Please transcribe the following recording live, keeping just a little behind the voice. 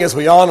As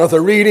we honor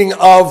the reading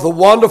of the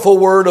wonderful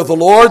word of the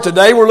Lord,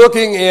 today we're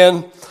looking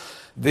in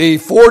the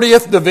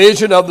 40th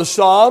division of the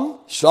Psalm,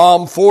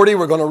 Psalm 40.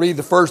 We're going to read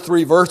the first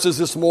three verses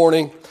this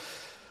morning.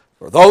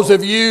 For those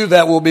of you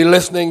that will be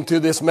listening to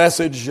this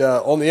message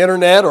on the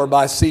internet or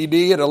by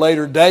CD at a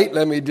later date,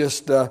 let me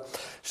just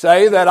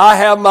say that I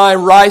have my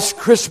Rice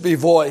Krispie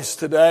voice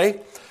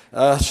today,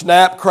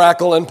 snap,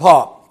 crackle, and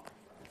pop.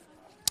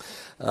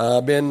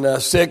 I've been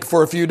sick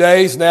for a few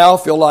days now.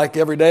 Feel like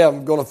every day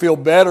I'm going to feel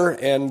better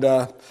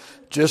and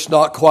just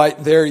not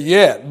quite there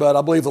yet. But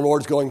I believe the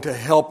Lord's going to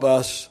help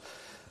us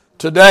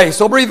today.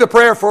 So breathe the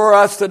prayer for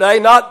us today.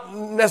 Not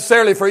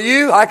necessarily for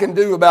you. I can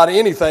do about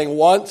anything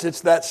once.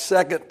 It's that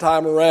second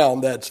time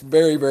around that's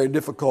very, very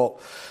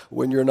difficult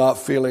when you're not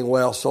feeling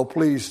well. So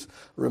please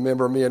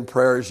remember me in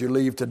prayer as you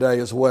leave today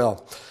as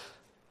well.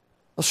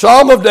 The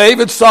Psalm of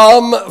David,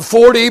 Psalm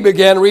 40,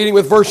 began reading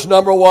with verse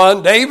number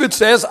 1. David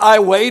says, I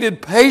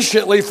waited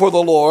patiently for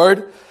the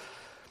Lord,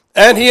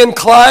 and he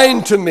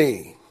inclined to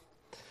me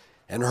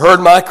and heard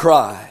my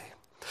cry.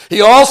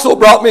 He also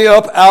brought me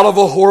up out of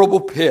a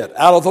horrible pit,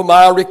 out of the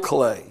miry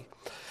clay,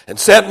 and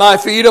set my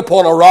feet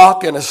upon a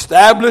rock and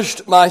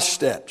established my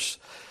steps.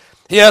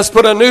 He has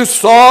put a new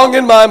song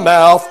in my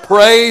mouth,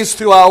 praise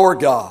to our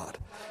God.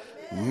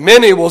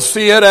 Many will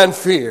see it and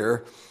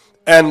fear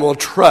and will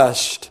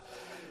trust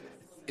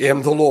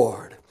in the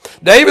Lord.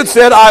 David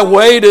said, I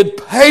waited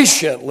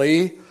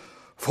patiently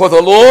for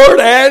the Lord,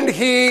 and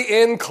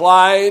he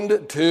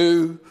inclined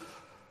to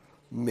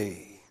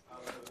me.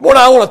 This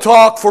morning I want to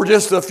talk for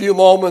just a few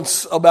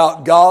moments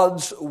about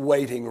God's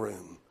waiting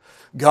room.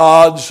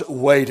 God's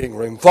waiting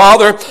room.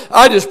 Father,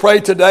 I just pray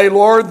today,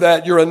 Lord,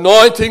 that your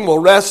anointing will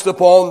rest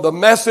upon the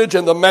message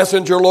and the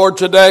messenger, Lord,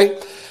 today.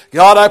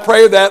 God, I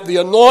pray that the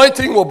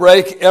anointing will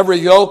break every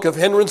yoke of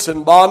hindrance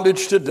and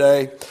bondage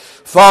today.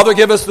 Father,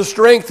 give us the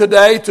strength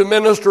today to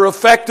minister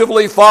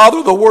effectively,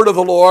 Father, the word of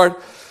the Lord.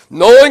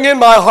 Knowing in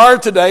my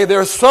heart today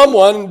there's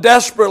someone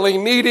desperately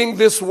needing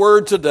this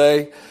word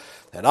today.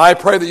 And I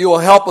pray that you will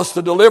help us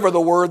to deliver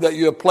the word that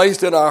you have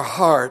placed in our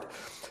heart.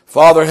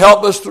 Father,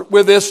 help us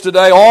with this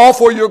today. All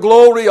for your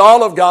glory.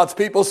 All of God's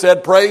people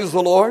said, praise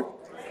the Lord.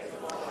 Praise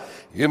the Lord.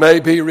 You may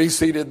be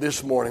reseated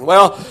this morning.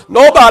 Well,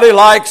 nobody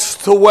likes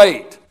to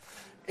wait.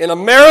 In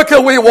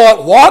America, we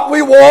want what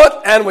we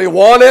want, and we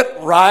want it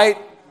right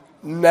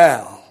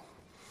now.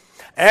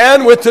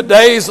 And with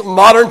today's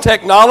modern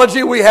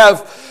technology, we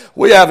have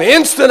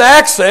instant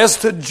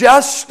access to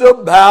just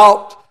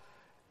about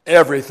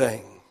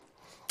everything.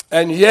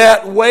 And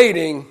yet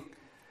waiting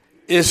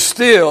is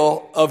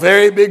still a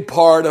very big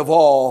part of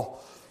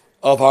all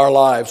of our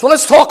lives. So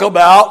let's talk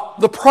about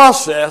the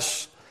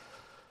process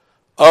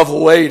of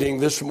waiting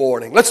this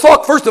morning. Let's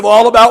talk first of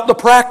all about the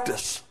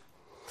practice.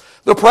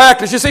 The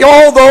practice. You see,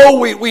 although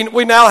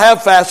we now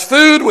have fast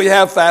food, we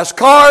have fast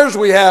cars,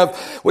 we have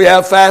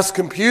fast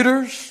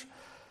computers,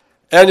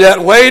 and yet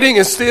waiting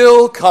is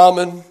still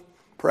common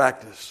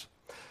practice.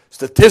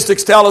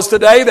 Statistics tell us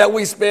today that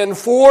we spend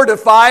 4 to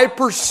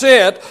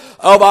 5%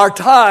 of our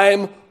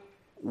time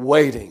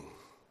waiting.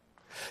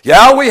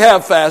 Yeah, we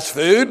have fast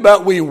food,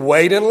 but we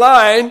wait in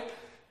line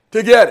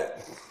to get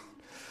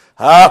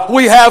it.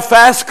 We have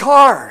fast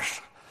cars.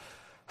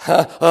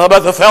 But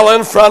the fellow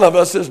in front of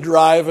us is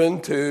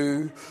driving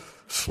too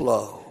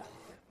slow.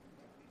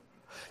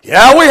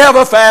 Yeah, we have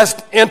a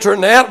fast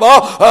internet,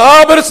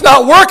 but it's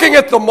not working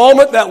at the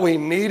moment that we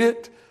need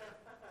it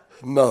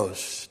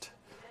most.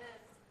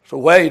 So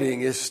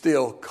waiting is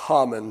still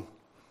common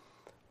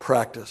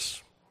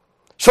practice.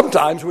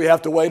 Sometimes we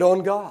have to wait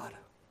on God.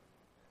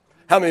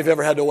 How many have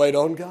ever had to wait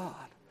on God?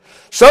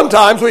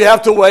 Sometimes we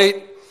have to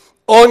wait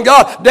on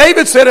God.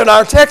 David said in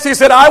our text, he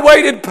said, I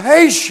waited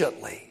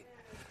patiently.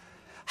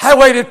 I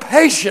waited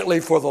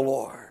patiently for the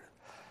Lord.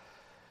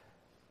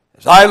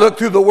 As I look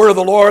through the word of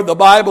the Lord, the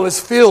Bible is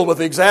filled with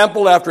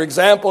example after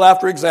example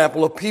after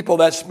example of people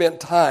that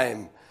spent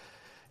time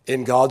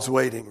in God's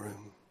waiting room.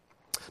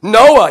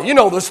 Noah, you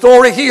know the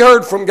story. He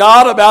heard from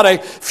God about a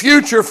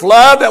future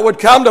flood that would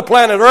come to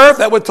planet Earth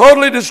that would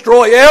totally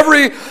destroy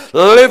every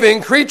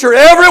living creature.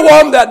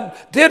 Everyone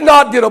that did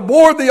not get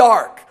aboard the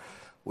ark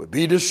would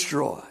be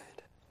destroyed.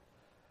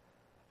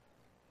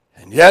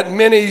 And yet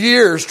many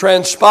years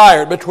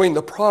transpired between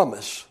the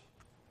promise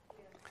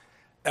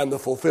and the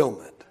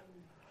fulfillment.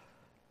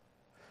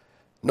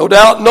 No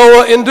doubt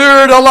Noah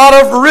endured a lot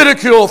of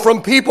ridicule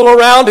from people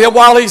around him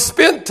while he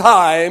spent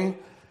time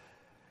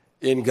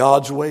in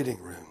God's waiting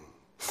room.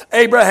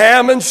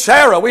 Abraham and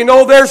Sarah, we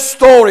know their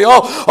story.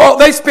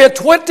 They spent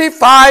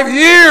 25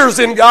 years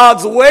in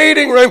God's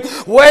waiting room,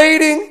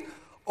 waiting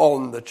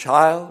on the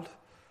child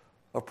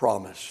of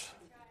promise.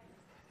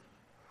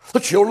 The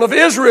children of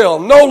Israel,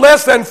 no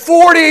less than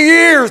 40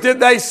 years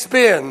did they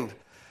spend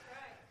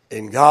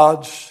in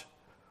God's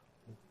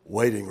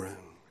waiting room.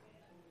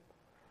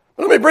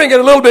 Let me bring it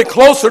a little bit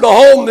closer to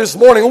home this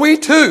morning. We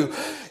too,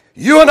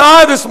 you and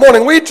I this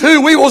morning,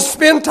 we will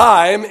spend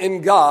time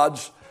in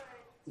God's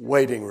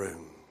waiting room.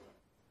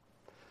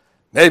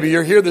 Maybe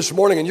you're here this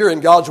morning and you're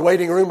in God's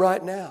waiting room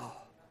right now.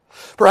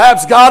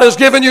 Perhaps God has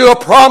given you a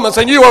promise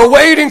and you are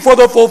waiting for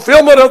the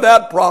fulfillment of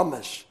that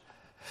promise.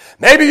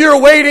 Maybe you're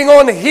waiting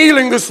on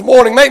healing this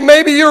morning.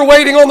 Maybe you're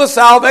waiting on the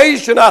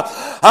salvation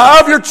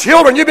of your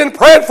children. You've been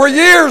praying for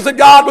years that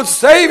God would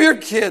save your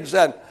kids,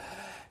 and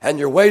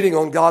you're waiting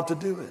on God to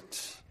do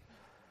it.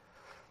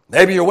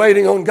 Maybe you're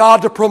waiting on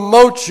God to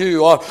promote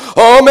you,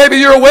 or maybe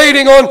you're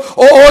waiting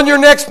on your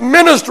next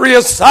ministry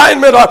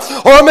assignment,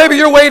 or maybe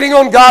you're waiting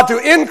on God to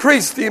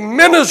increase the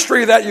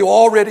ministry that you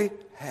already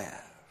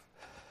have.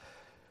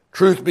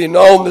 Truth be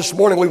known, this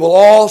morning we will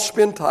all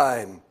spend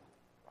time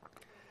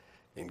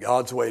in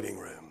God's waiting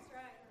room.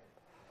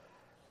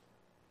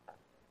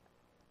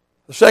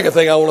 The second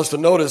thing I want us to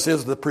notice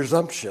is the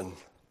presumption.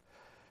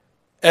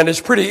 And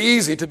it's pretty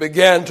easy to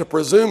begin to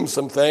presume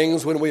some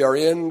things when we are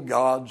in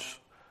God's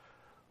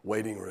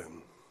waiting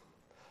room.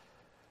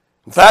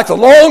 In fact, the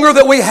longer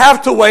that we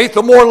have to wait,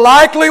 the more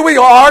likely we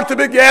are to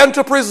begin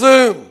to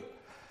presume.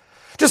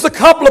 Just a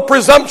couple of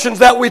presumptions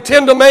that we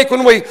tend to make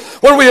when we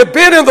have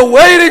been in the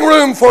waiting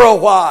room for a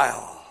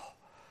while.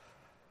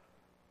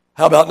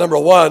 How about number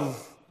one,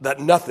 that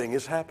nothing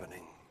is happening?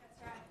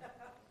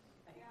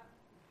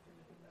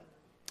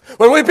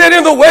 When we've been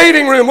in the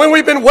waiting room, when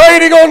we've been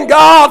waiting on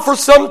God for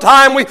some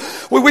time,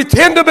 we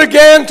tend to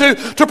begin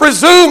to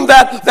presume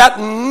that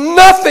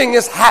nothing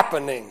is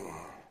happening.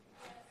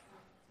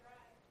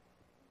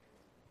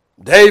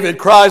 David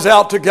cries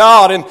out to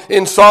God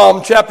in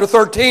Psalm chapter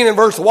 13 and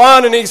verse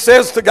 1, and he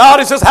says to God,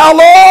 he says, "How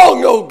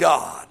long, O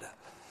God?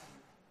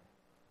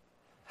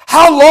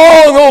 How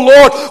long, O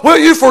Lord, will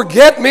you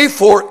forget me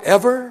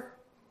forever?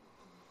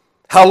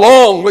 How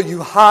long will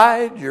you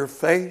hide your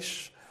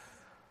face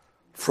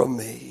from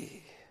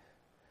me?"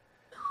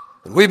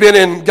 When we've been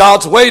in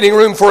God's waiting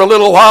room for a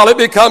little while, it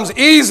becomes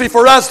easy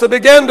for us to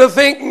begin to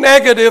think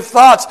negative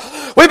thoughts.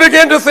 We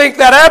begin to think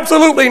that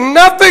absolutely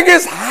nothing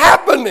is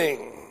happening,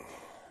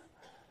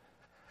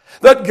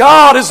 that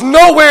God is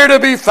nowhere to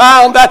be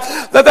found,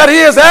 that He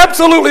has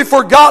absolutely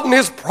forgotten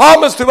His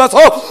promise to us.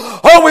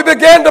 We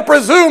begin to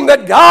presume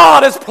that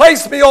God has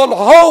placed me on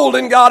hold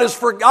and God has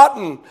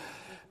forgotten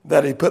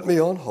that He put me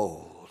on hold.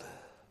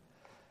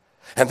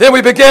 And then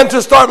we begin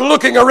to start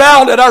looking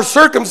around at our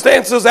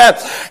circumstances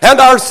and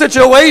our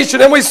situation,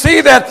 and we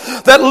see that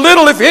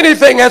little, if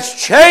anything, has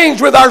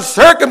changed with our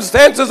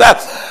circumstances.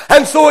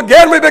 And so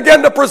again we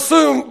begin to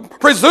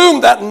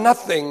presume that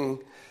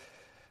nothing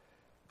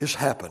is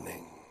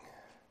happening.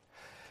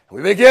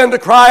 We begin to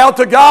cry out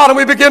to God, and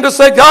we begin to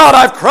say, "God,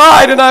 I've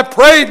cried and I've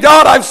prayed.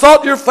 God, I've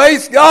sought your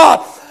face.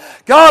 God,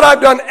 I've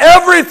done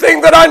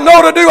everything that I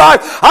know to do.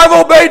 I've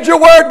obeyed your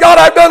word. God,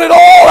 I've done it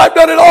all. I've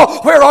done it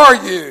all. Where are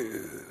you?"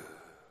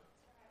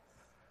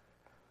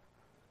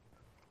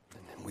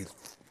 And we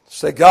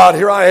say, "God,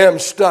 here I am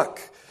stuck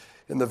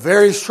in the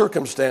very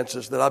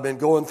circumstances that I've been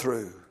going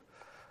through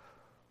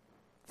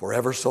for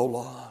ever so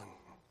long.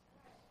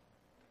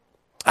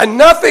 And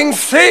nothing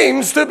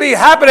seems to be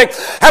happening."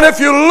 And if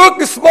you look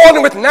this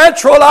morning with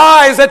natural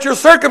eyes at your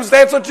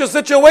circumstance, at your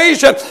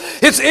situation,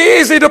 it's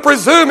easy to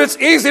presume, it's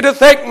easy to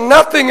think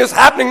nothing is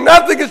happening,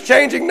 nothing is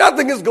changing,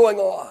 nothing is going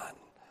on.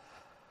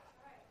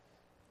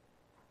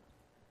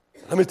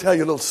 Let me tell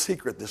you a little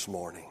secret this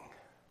morning.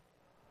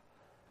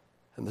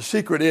 And the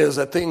secret is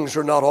that things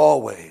are not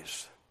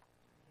always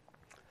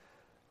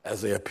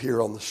as they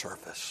appear on the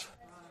surface.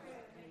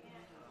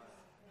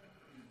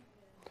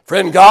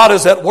 Friend, God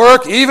is at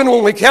work even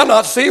when we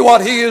cannot see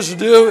what He is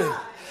doing.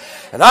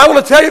 And I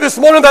want to tell you this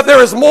morning that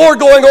there is more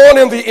going on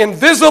in the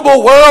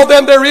invisible world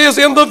than there is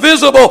in the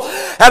visible.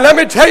 And let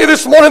me tell you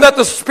this morning that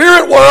the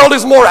spirit world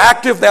is more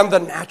active than the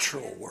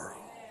natural world.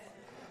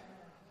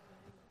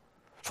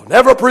 So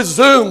never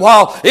presume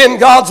while in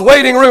God's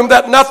waiting room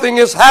that nothing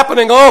is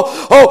happening.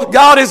 Oh,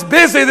 God is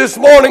busy this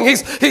morning.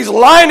 He's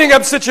lining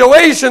up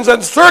situations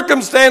and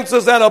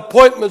circumstances and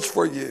appointments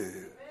for you.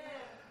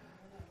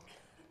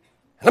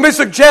 Let me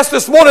suggest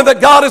this morning that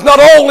God is not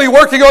only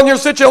working on your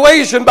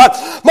situation, but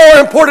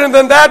more important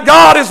than that,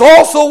 God is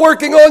also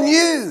working on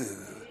you.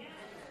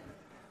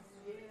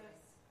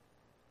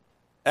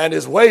 And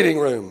His waiting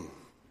room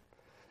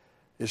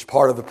is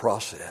part of the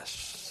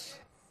process.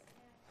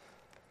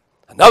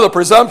 Another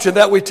presumption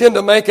that we tend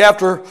to make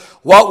after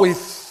what we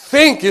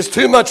think is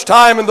too much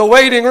time in the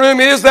waiting room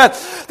is that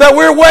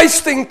we're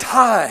wasting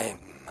time.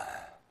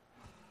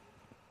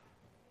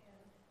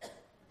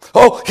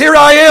 Oh, here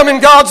I am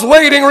in God's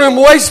waiting room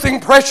wasting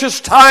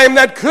precious time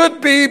that could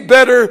be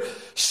better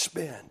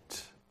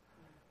spent.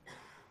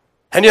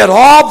 And yet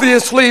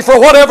obviously for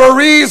whatever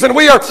reason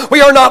we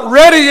are not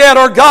ready yet,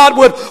 or God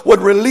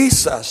would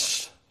release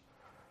us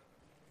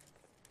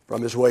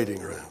from His waiting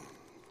room.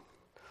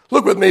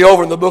 Look with me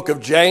over in the book of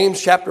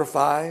James chapter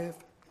 5.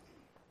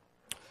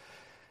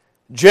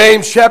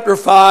 James chapter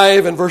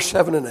 5 and verse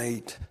 7 and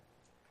 8.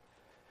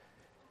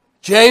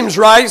 James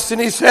writes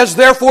and he says,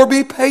 "Therefore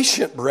be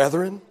patient,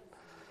 brethren.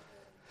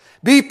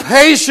 Be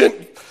patient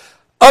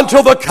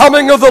until the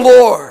coming of the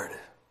Lord.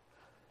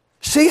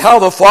 See how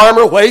the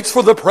farmer waits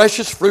for the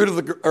precious fruit of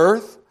the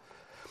earth,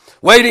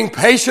 waiting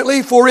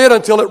patiently for it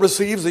until it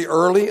receives the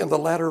early and the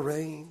latter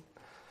rain.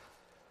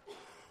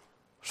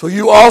 So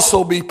you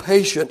also be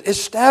patient.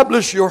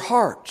 Establish your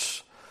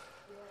hearts,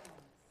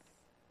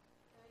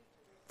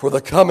 for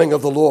the coming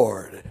of the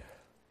Lord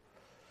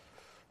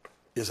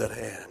is at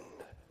hand.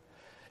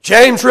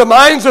 James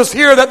reminds us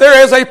here that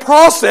there is a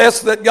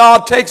process that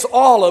God takes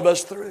all of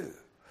us through.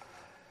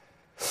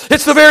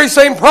 It's the very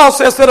same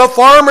process that a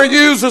farmer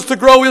uses to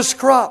grow his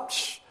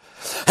crops.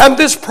 And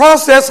this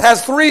process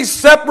has three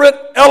separate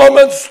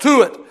elements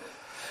to it.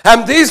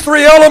 And these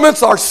three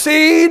elements are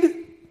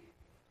seed,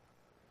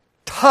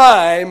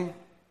 time,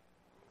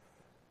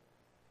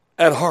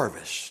 and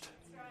harvest.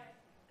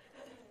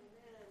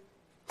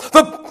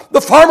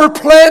 The farmer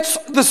plants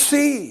the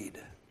seed.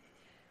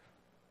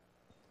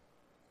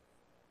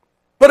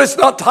 But it's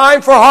not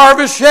time for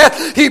harvest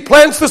yet. He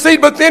plants the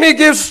seed, but then he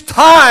gives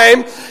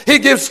time. He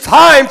gives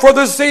time for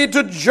the seed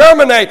to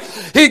germinate.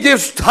 He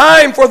gives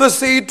time for the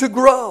seed to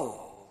grow.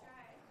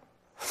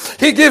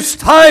 He gives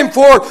time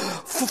for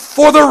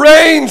the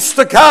rains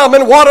to come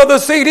and water the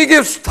seed. He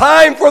gives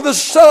time for the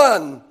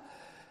sun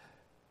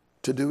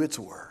to do its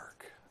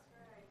work.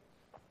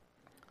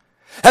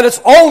 And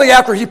it's only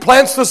after he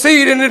plants the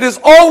seed, and it is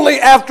only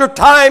after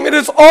time, it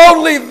is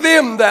only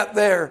then that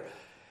there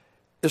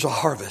is a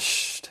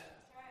harvest.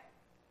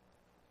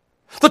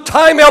 The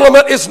time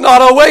element is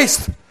not a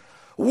waste.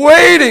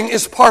 Waiting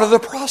is part of the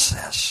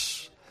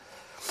process.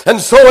 And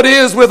so it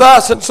is with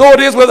us, and so it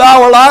is with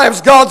our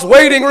lives. God's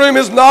waiting room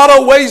is not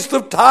a waste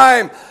of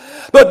time,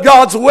 but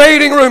God's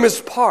waiting room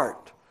is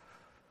part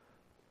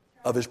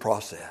of His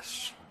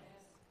process.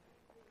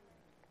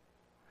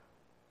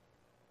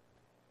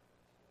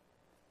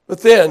 But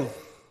then,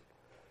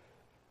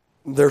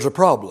 there's a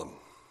problem.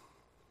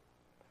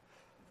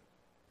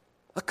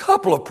 A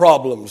couple of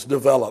problems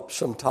develop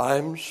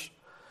sometimes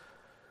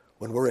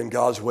when we're in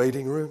God's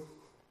waiting room.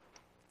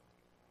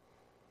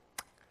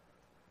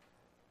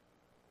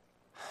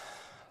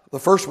 The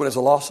first one is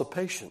a loss of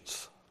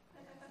patience.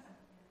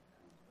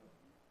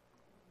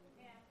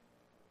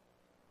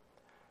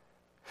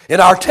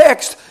 In our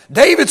text,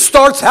 David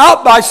starts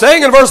out by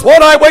saying in verse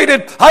 1, I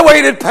waited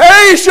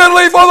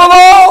patiently for the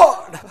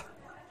Lord.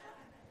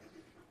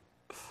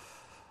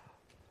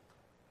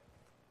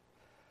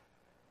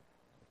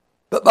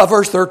 But by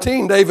verse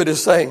 13, David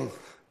is saying,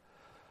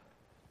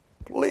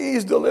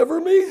 please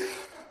deliver me.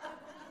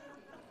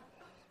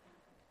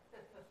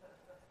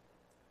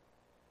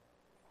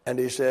 And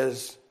he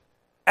says,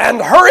 and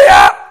hurry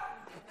up.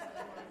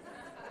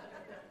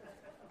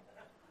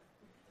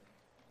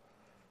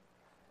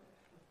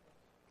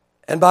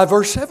 And by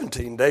verse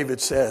 17,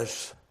 David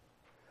says,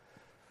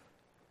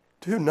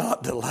 do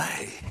not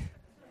delay.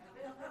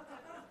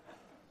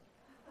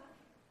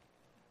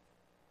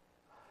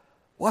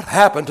 What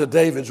happened to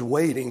David's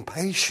waiting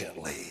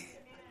patiently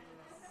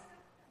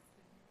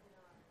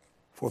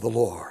for the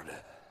Lord?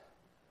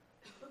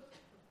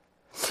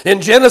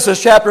 In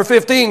Genesis chapter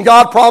 15,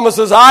 God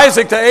promises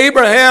Isaac to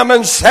Abraham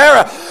and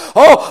Sarah.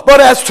 Oh, but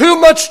as too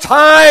much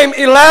time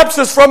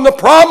elapses from the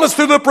promise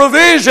to the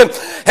provision,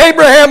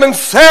 Abraham and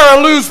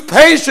Sarah lose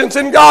patience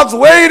in God's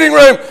waiting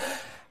room,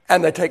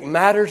 and they take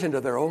matters into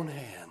their own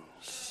hands.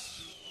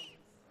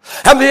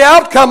 And the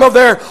outcome of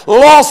their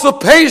loss of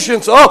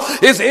patience,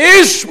 is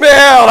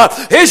Ishmael.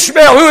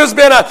 Ishmael, who has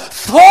been a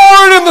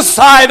thorn in the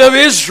side of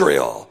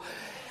Israel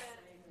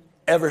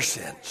ever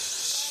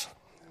since.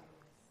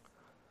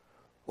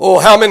 Oh,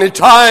 how many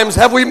times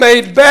have we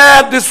made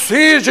bad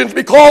decisions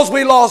because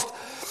we lost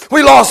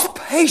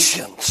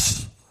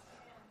patience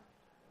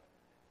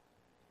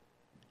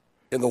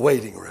in the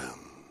waiting room.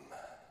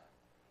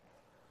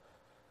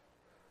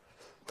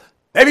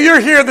 Maybe you're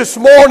here this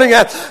morning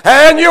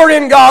and you're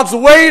in God's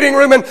waiting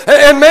room,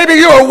 and maybe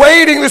you're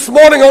waiting this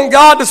morning on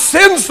God to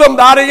send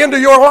somebody into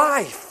your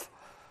life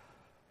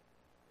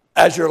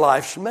as your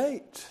life's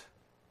mate.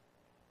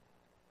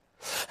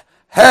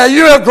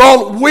 You have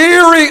grown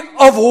weary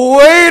of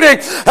waiting,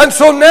 and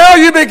so now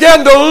you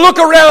begin to look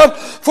around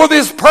for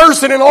this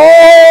person in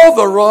all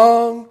the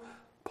wrong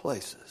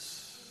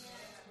places.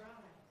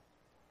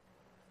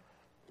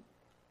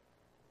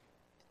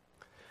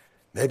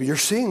 Maybe you're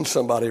seeing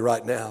somebody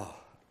right now,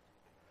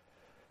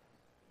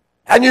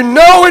 and you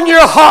know in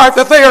your heart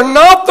that they are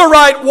not the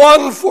right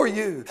one for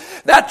you.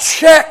 That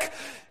check,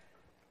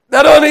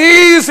 that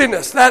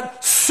uneasiness,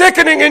 that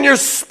sickening in your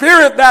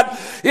spirit, that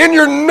in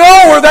your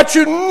knower, that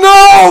you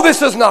know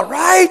this is not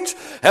right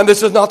and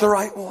this is not the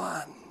right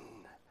one.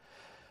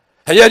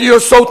 And yet you're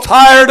so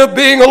tired of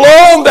being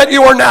alone that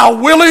you are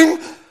now willing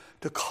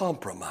to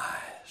compromise.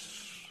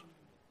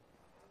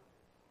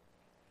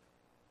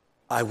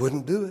 I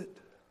wouldn't do it.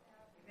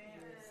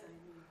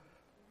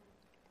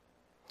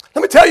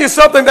 Let me tell you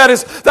something that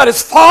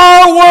is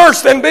far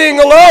worse than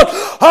being alone.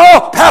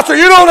 Oh, Pastor,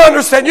 you don't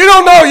understand. You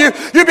don't know.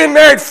 You've been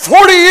married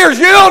 40 years.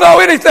 You don't know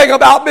anything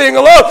about being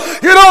alone.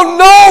 You don't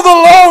know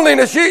the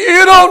loneliness.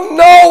 You don't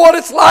know what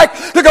it's like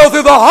to go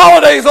through the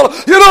holidays alone.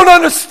 You don't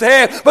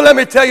understand. But let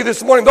me tell you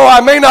this morning, though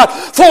I may not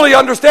fully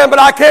understand, but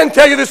I can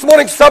tell you this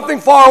morning something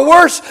far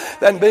worse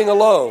than being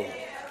alone.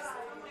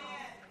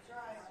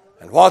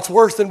 And what's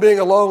worse than being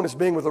alone is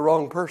being with the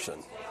wrong person.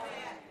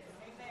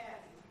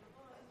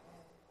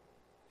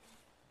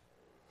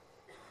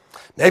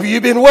 Maybe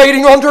you've been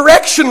waiting on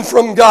direction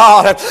from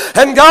God,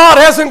 and God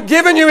hasn't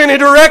given you any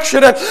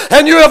direction,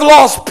 and you have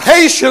lost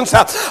patience.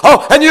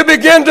 And you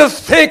begin to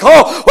think,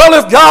 well,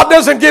 if God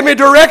doesn't give me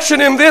direction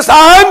in this,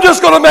 I'm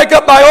just going to make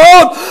up my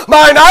own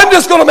mind. I'm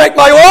just going to make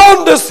my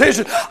own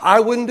decision.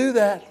 I wouldn't do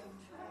that.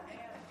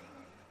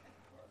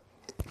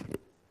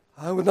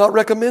 I would not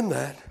recommend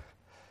that.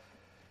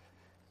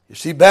 You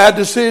see, bad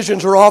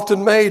decisions are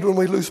often made when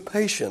we lose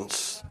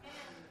patience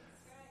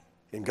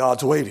in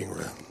God's waiting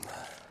room.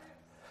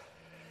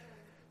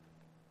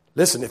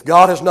 Listen, if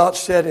God has not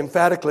said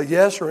emphatically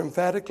yes or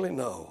emphatically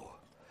no,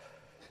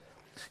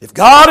 if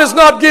God has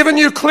not given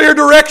you clear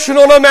direction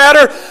on a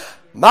matter,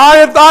 my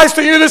advice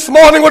to you this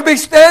morning would be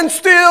stand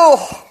still.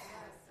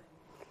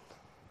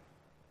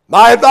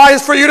 My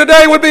advice for you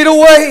today would be to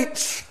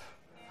wait.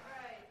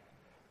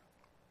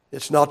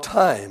 It's not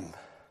time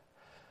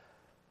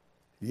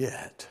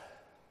yet.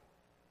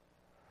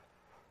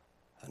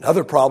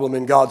 Another problem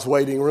in God's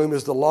waiting room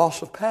is the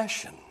loss of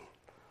passion.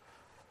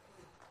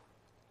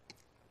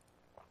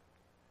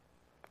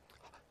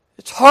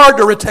 It's hard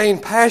to retain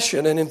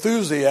passion and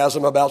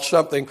enthusiasm about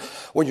something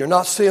when you're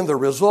not seeing the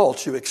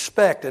results you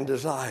expect and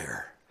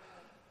desire.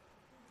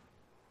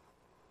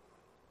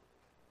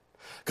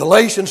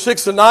 Galatians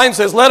 6:9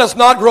 says, let us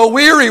not grow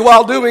weary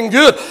while doing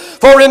good,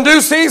 for in due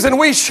season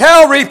we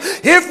shall reap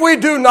if we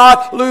do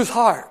not lose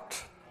heart.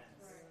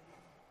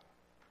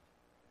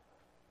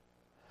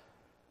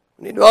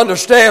 We need to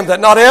understand that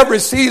not every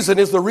season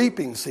is the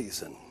reaping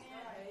season.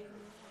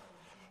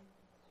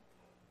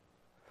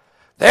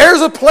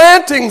 There's a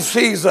planting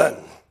season.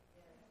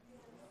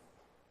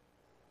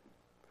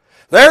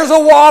 There's a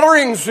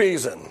watering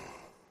season.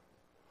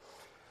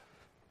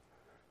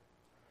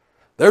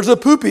 There's a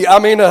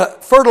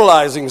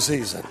fertilizing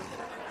season.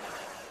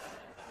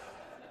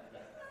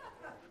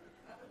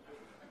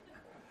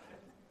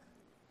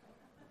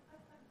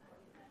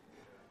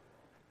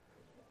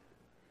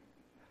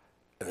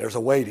 And there's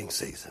a waiting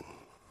season.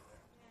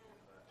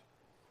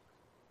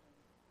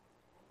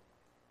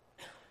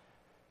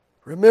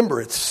 Remember,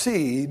 it's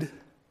seed,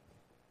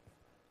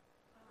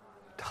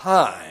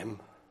 time,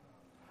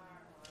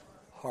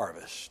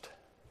 harvest.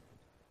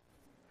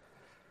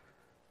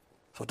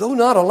 So do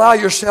not allow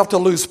yourself to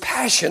lose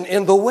passion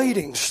in the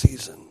waiting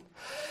season.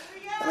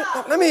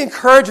 Let me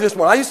encourage you this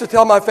morning. I used to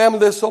tell my family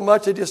this so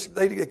much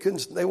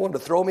they wanted to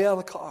throw me out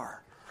of the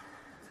car.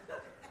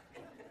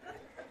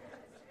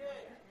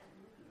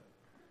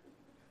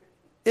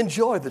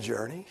 Enjoy the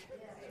journey.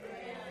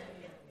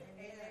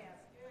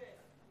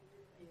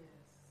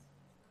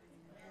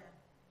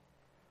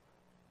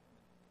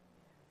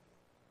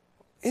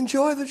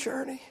 Enjoy the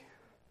journey.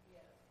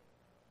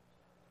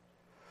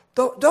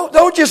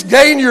 Don't just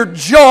gain your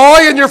joy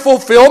and your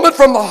fulfillment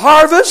from the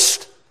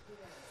harvest.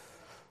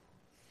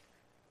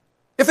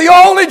 If the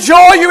only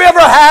joy you ever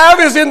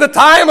have is in the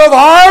time of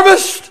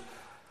harvest,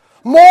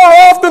 more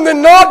often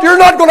than not, you're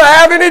not going to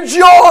have any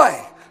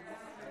joy.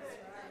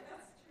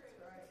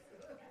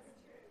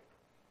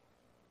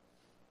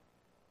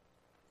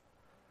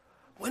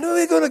 When are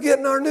we going to get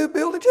in our new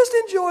building? Just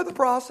enjoy the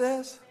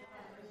process.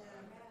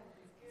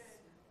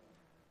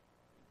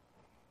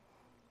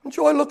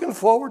 Enjoy looking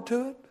forward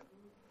to it.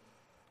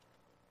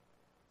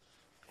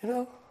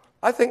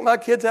 I think my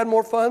kids had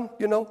more fun,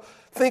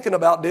 thinking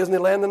about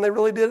Disneyland than they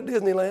really did at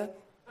Disneyland.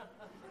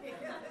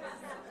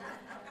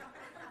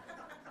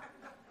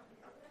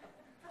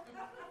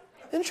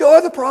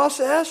 Enjoy the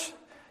process.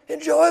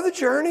 Enjoy the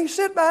journey.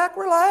 Sit back,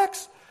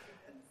 relax.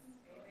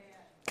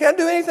 Can't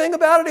do anything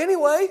about it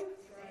anyway.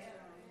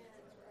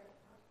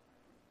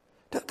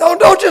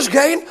 Don't just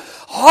gain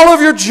all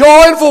of your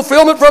joy and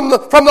fulfillment from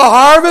the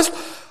harvest.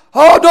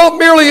 Don't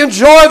merely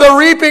enjoy the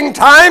reaping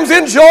times.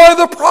 Enjoy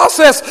the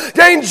process.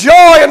 Gain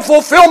joy and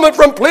fulfillment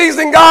from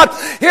pleasing God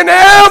in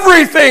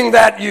everything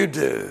that you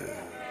do.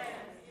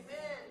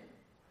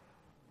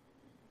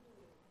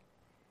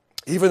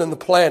 Even in the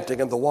planting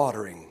and the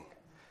watering.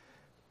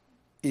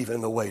 Even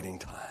in the waiting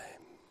time.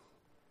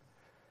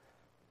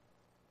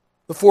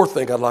 The fourth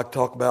thing I'd like to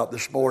talk about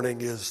this morning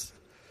is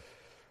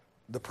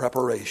the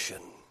preparation.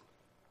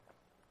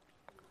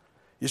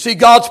 You see,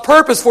 God's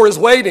purpose for His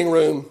waiting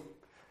room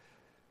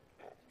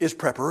is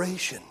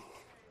preparation.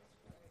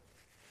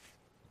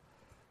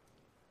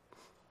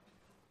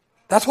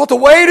 That's what the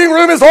waiting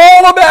room is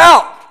all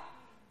about.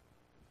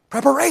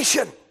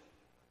 Preparation.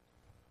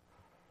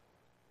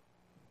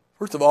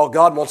 First of all,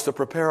 God wants to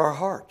prepare our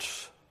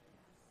hearts.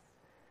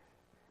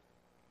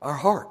 Our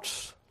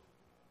hearts.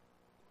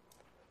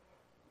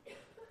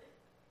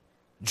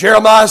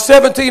 Jeremiah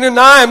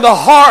 17:9, the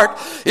heart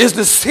is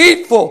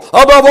deceitful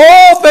above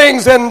all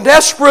things and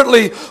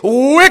desperately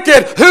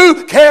wicked.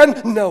 Who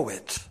can know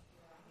it?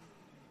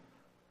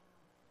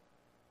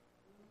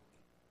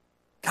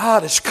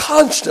 God is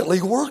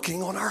constantly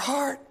working on our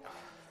heart,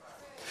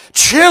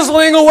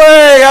 chiseling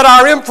away at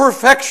our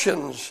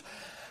imperfections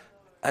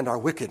and our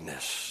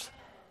wickedness.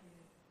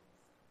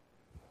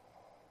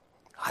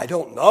 I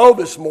don't know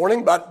this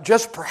morning, but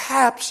just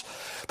perhaps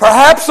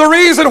Perhaps the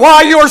reason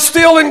why you are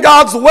still in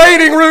God's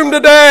waiting room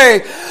today,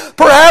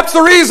 perhaps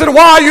the reason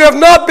why you have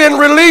not been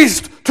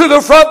released to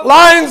the front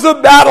lines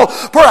of battle,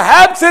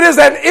 perhaps it is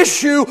an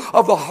issue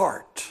of the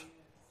heart.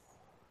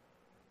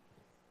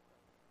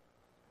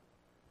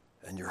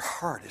 And your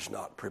heart is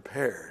not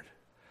prepared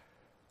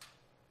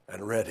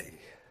and ready.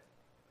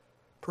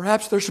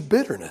 Perhaps there's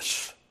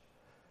bitterness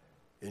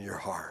in your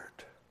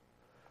heart.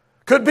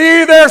 Could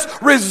be there's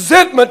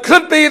resentment.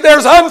 Could be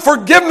there's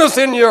unforgiveness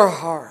in your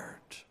heart.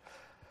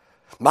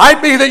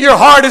 Might be that your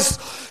heart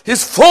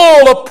is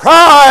full of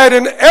pride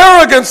and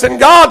arrogance,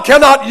 and God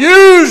cannot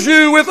use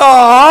you with a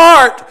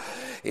heart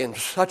in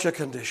such a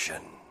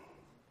condition.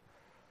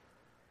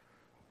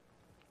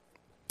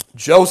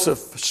 Joseph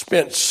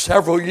spent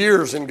several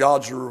years in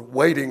God's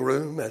waiting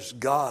room as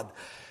God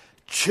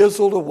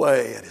chiseled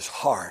away at his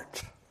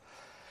heart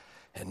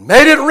and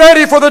made it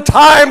ready for the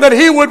time that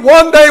he would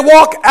one day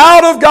walk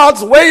out of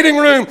God's waiting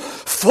room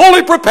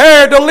fully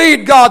prepared to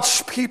lead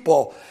God's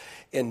people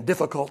in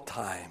difficult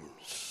times.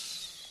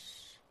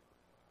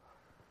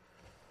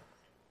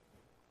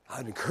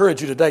 I'd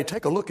encourage you today,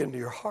 take a look into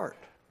your heart.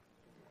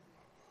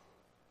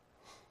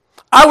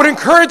 I would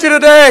encourage you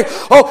today,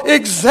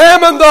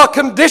 examine the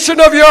condition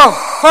of your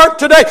heart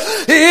today.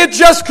 It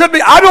just could be,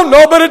 I don't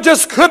know, but it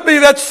just could be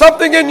that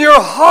something in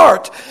your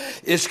heart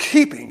is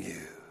keeping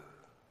you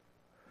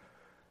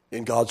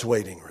in God's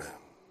waiting room.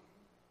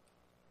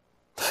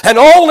 And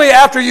only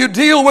after you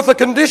deal with the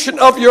condition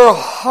of your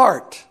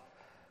heart,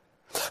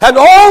 and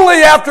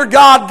only after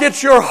God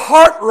gets your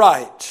heart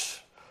right,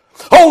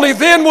 only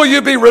then will you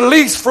be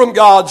released from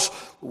God's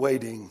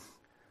waiting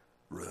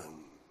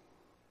room.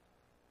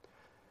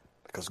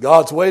 Because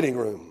God's waiting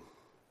room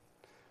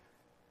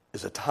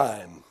is a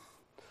time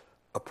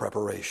of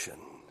preparation.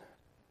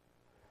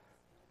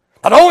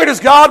 Not only does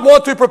God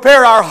want to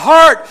prepare our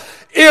heart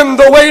in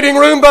the waiting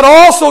room, but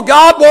also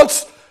God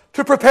wants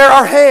to prepare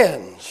our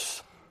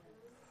hands.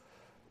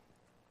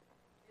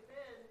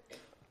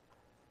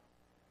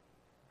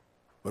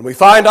 When we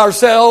find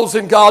ourselves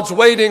in God's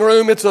waiting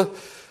room, it's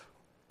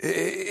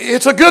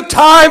a good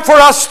time for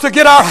us to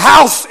get our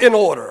house in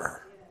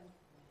order.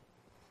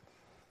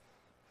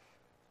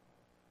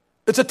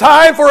 It's a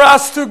time for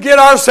us to get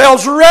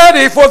ourselves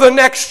ready for the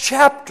next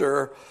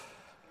chapter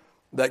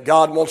that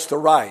God wants to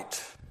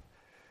write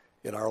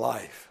in our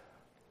life.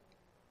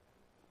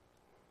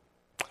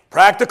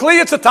 Practically,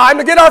 it's a time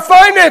to get our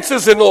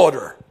finances in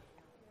order.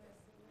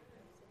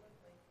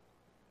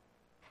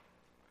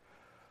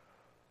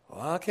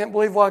 I can't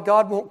believe why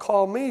God won't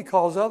call me, he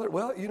calls others.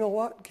 Well, you know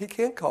what? He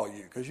can't call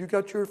you because you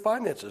got your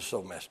finances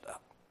so messed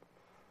up.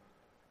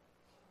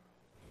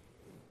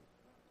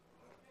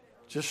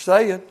 Just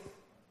saying.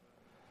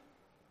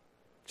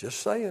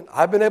 Just saying.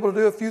 I've been able to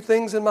do a few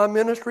things in my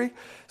ministry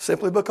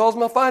simply because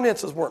my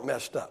finances weren't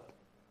messed up.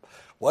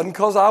 Wasn't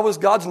because I was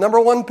God's number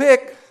one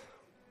pick.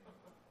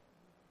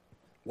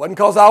 Wasn't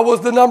because I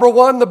was the number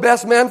one, the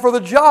best man for the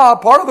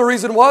job. Part of the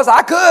reason was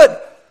I could.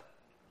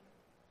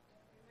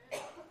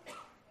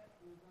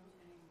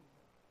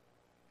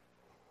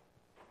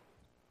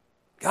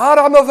 God,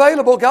 I'm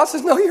available. God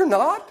says, no, you're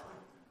not.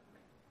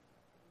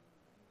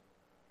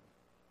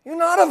 You're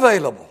not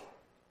available.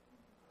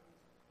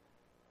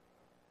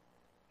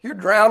 You're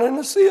drowning in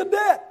a sea of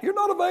debt. You're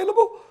not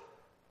available.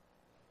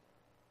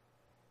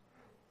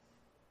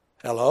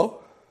 Hello?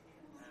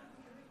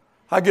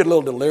 I get a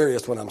little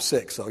delirious when I'm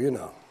sick, so you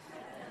know.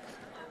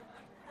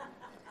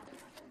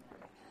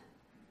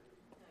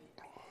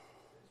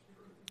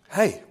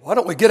 Hey, why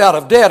don't we get out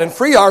of debt and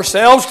free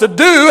ourselves to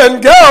do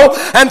and go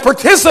and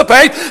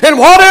participate in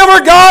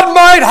whatever God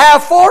might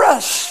have for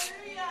us?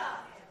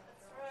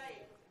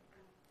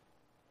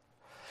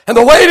 And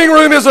the waiting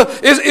room is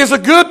a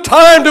good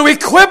time to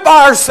equip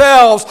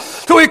ourselves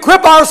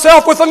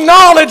with the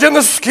knowledge and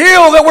the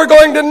skill that we're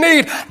going to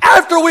need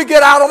after we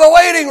get out of the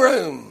waiting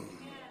room.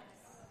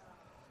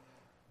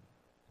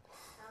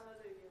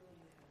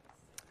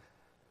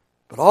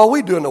 But all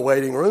we do in the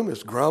waiting room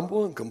is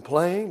grumble and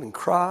complain and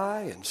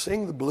cry and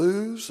sing the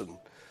blues and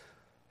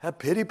have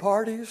pity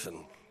parties.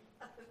 And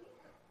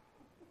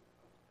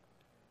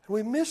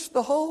we miss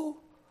the whole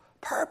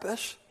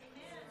purpose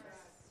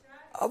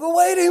of the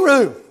waiting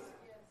room.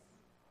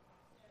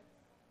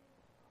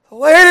 The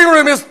waiting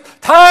room is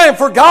time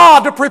for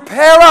God to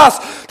prepare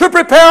us, to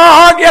prepare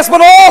our heart, yes,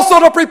 but also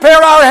to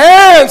prepare our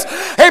hands.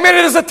 Amen.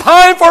 It is a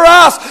time for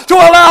us to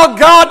allow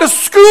God to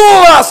school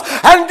us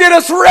and get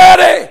us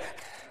ready.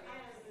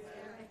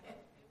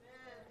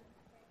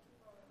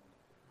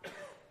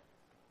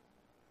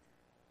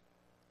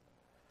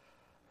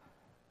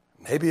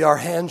 Maybe our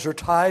hands are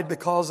tied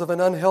because of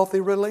an unhealthy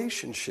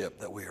relationship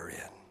that we are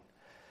in.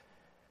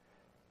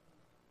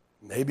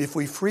 Maybe if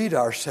we freed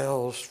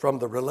ourselves from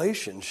the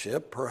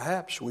relationship,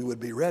 perhaps we would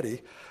be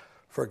ready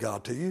for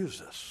God to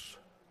use us.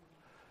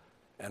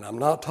 And I'm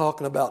not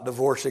talking about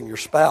divorcing your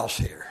spouse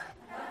here.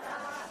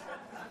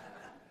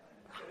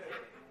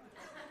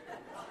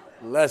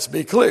 Let's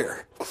be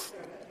clear.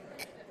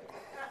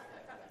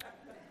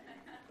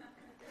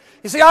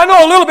 You see, I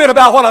know a little bit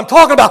about what I'm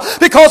talking about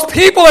because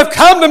people have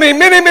come to me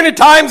many, many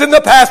times in the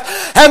past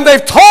and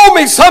they've told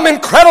me some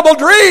incredible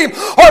dream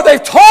or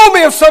they've told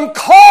me of some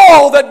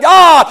call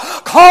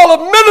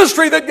of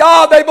ministry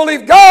that they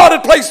believe God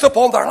had placed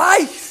upon their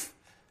life.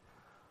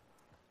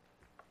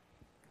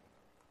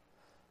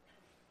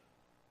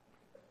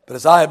 But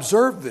as I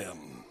observed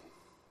them,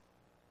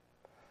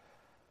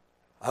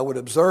 I would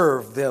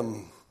observe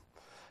them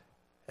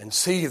and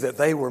see that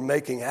they were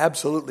making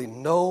absolutely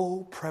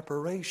no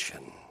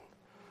preparation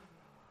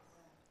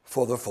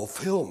for the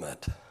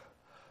fulfillment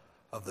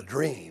of the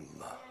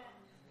dream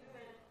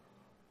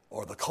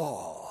or the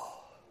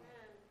call.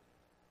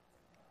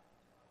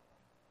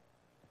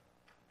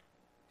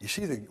 You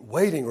see, the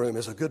waiting room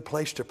is a good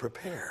place to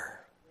prepare.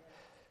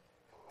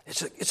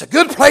 It's a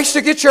good place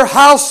to get your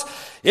house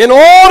in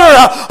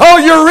order. All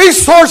your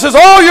resources,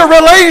 all your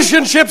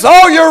relationships,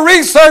 all your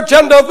research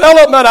and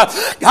development.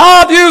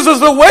 God uses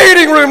the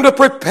waiting room to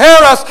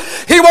prepare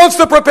us. He wants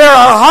to prepare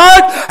our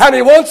heart and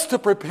He wants to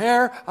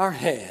prepare our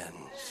hands.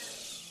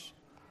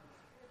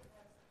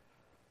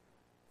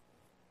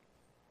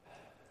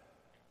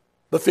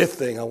 The fifth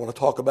thing I want to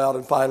talk about,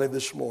 and finally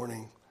this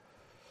morning,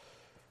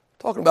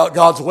 talking about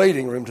God's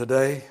waiting room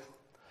today,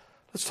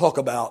 let's talk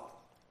about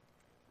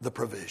the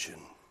provision.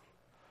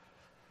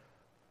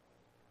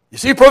 You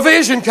see,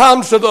 provision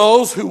comes to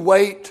those who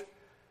wait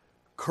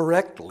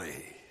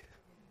correctly.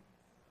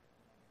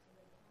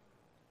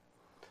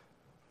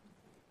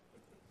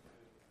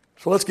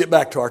 So let's get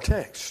back to our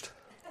text.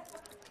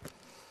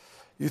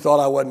 You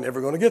thought I wasn't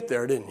ever going to get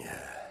there, didn't you?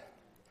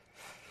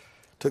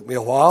 Took me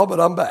a while,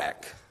 but I'm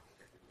back.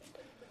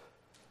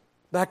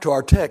 Back to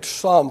our text,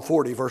 Psalm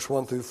 40, verse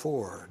 1 through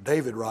 4.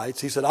 David writes,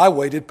 he said, I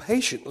waited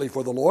patiently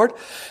for the Lord,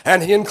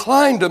 and He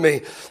inclined to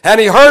me, and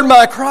He heard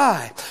my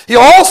cry. He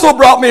also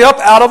brought me up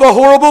out of a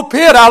horrible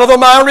pit, out of the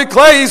miry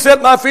clay. He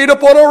set my feet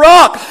upon a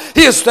rock.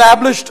 He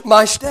established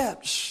my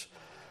steps.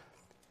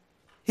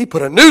 He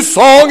put a new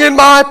song in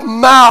my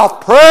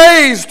mouth,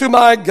 praise to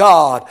my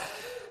God.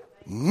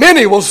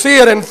 Many will see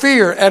it and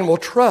fear and will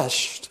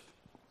trust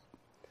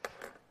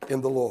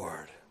in the Lord.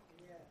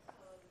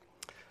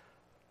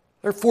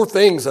 There are four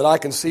things that I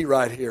can see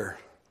right here.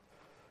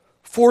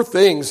 Four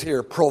things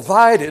here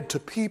provided to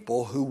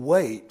people who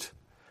wait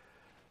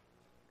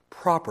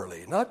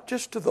properly. Not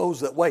just to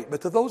those that wait,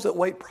 but to those that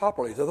wait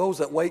properly, to those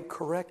that wait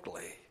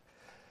correctly.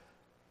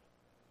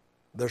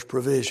 There's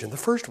provision. The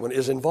first one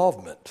is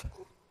involvement.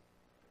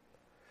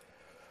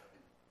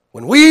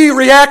 When we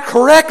react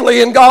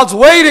correctly in God's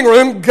waiting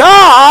room,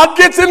 God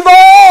gets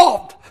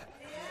involved.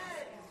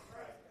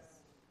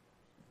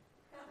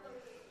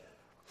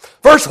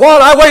 Verse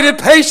 1, I waited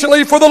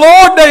patiently for the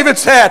Lord, David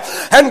said.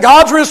 And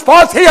God's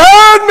response, He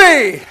heard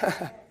me.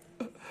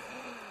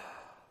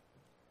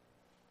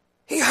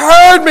 He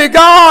heard me.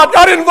 God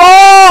got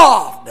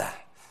involved.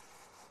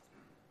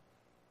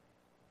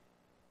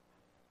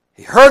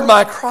 He heard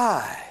my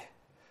cry.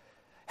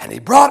 And He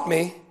brought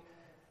me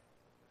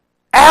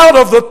out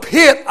of the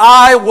pit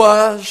I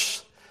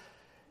was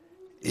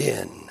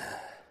in.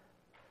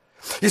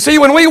 You see,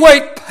 when we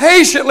wait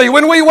patiently,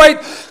 when we wait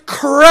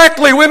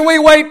correctly, when we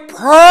wait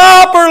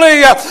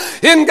properly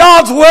in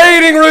God's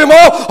waiting room,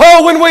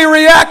 when we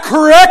react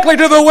correctly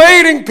to the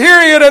waiting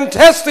period and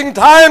testing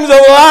times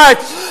of life,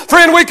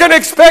 friend, we can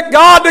expect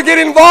God to get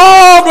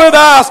involved with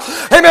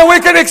us. Amen. We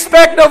can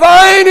expect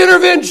divine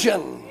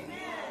intervention.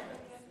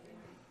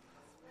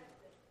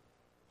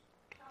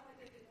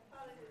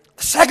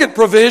 The second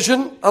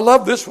provision, I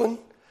love this one,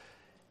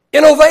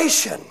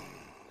 innovation.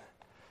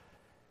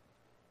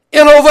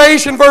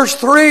 Innovation, verse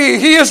 3,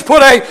 He has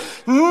put a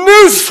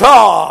new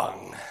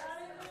song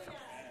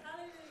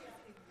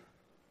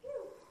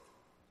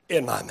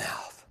in my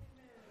mouth.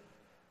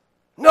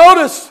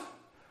 Notice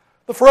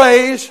the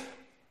phrase,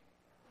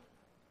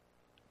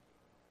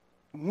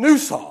 new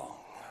song.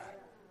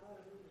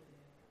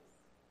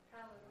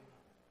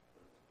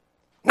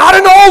 Not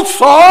an old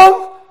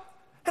song,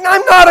 and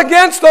I'm not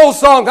against old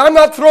songs. I'm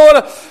not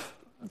throwing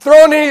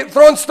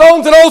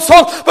stones at old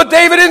songs, but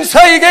David didn't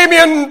say He gave me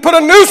an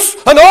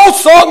old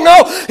song.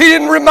 No, He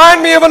didn't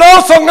remind me of an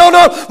old song.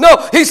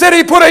 No. He said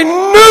He put a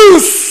new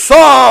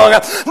song,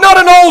 not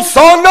an old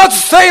song, not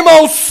same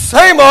old.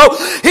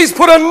 He's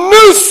put a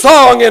new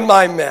song in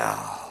my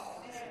mouth.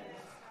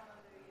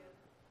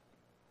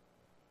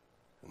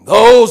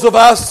 Those of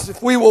us,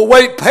 if we will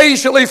wait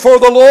patiently for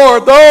the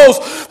Lord,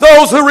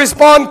 those who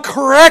respond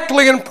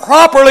correctly and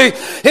properly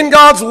in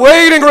God's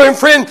waiting room,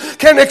 friend,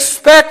 can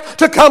expect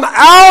to come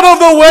out of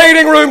the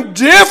waiting room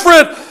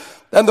different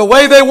than the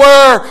way they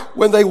were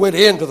when they went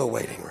into the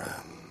waiting room.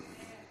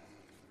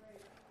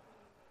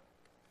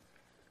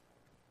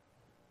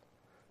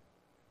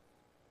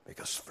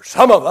 Because for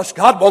some of us,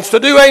 God wants to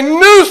do a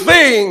new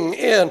thing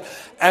in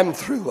and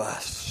through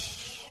us.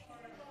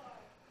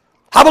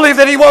 I believe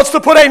that He wants to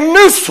put a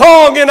new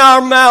song in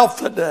our mouth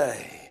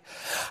today.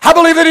 I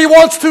believe that He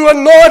wants to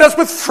anoint us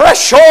with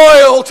fresh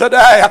oil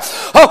today.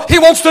 He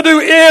wants to do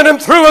in and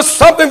through us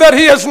something that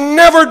He has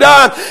never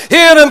done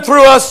in and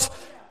through us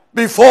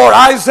before.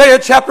 Isaiah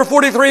chapter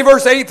 43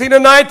 verse 18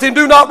 and 19.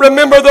 Do not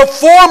remember the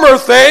former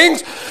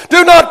things.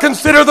 Do not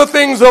consider the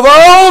things of old.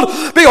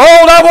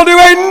 Behold, I will do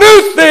a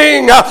new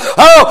thing.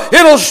 Oh,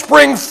 it'll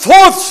spring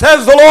forth,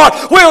 says the Lord.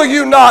 Will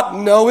you not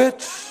know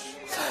it?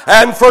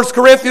 And 1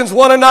 Corinthians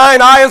 1 and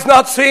 9, eye has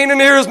not seen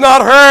and ear has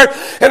not heard,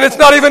 and it's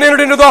not even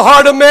entered into the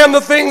heart of man the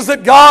things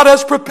that God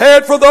has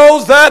prepared for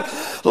those that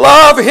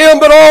love Him.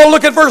 But oh,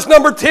 look at verse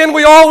number 10.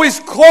 We always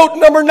quote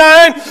number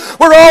 9.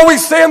 We're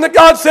always saying that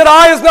God said,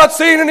 eye has not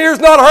seen and ear has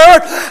not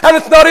heard, and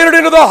it's not entered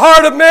into the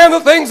heart of man the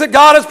things that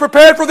God has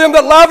prepared for them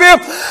that love Him.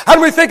 And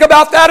we think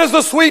about that as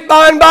the sweet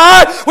by and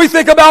by. We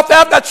think about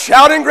that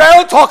shouting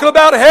ground, talking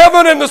about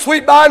heaven and the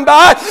sweet by and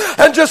by,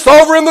 and just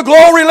over in the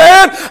glory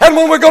land. And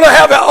when we're going to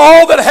have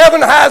all that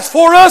heaven has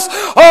for us,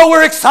 oh,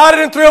 we're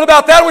excited and thrilled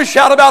about that. We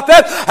shout about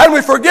that, and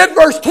we forget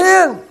verse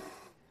 10.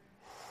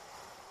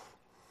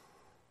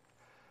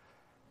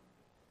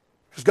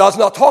 Because God's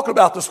not talking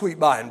about the sweet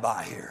by and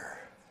by here.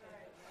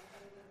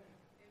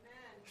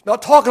 He's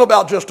not talking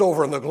about just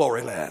over in the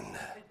glory land.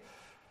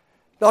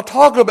 He's not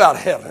talking about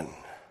heaven.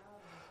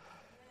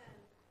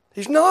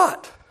 He's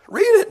not.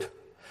 Read it.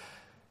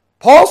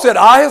 Paul said,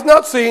 eye has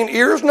not seen,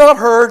 ears not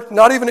heard,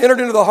 not even entered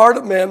into the heart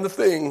of man the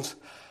things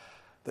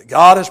that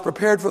God has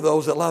prepared for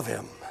those that love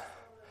Him.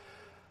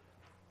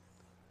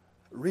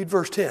 Read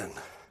verse 10.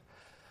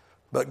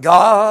 But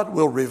God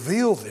will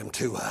reveal them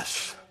to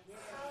us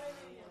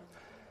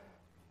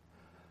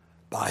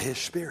by His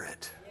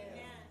Spirit.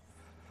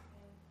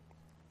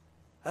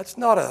 That's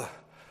not a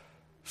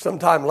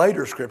sometime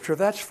later scripture.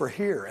 That's for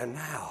here and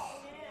now.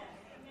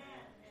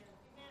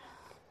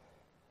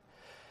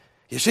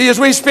 You see, as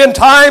we spend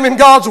time in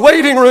God's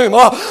waiting room,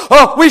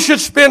 we should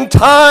spend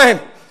time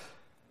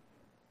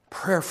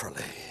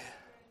prayerfully,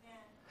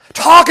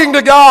 talking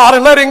to God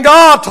and letting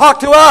God talk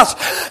to us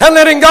and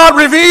letting God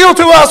reveal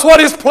to us what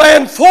His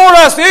plan for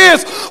us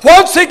is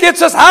once He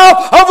gets us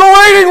out of the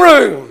waiting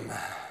room.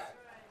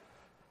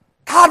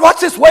 God,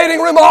 what's this waiting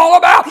room all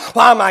about?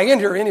 Why am I in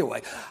here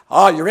anyway?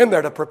 You're in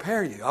there to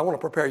prepare you. I want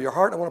to prepare your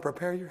heart. I want to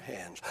prepare your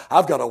hands.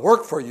 I've got a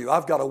work for you.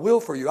 I've got a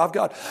will for you. I've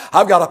got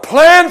a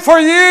plan for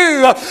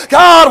you.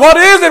 God, what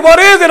is it? What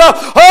is it?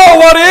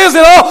 What is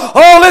it?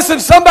 Listen,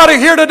 somebody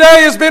here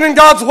today has been in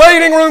God's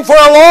waiting room for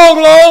a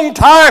long, long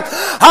time.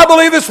 I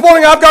believe this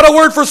morning I've got a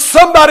word for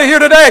somebody here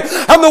today.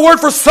 And the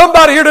word for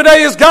somebody here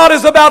today is God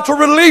is about to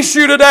release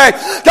you today.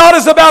 God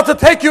is about to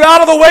take you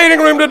out of the waiting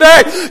room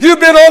today.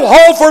 You've been on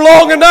hold for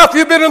long enough.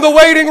 You've been in the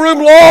waiting room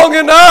long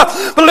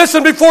enough. But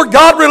listen, before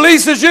God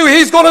releases you,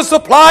 He's going to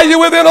supply you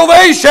with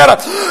innovation.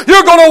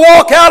 You're going to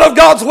walk out of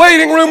God's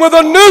waiting room with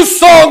a new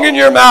song in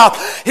your mouth.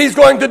 He's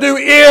going to do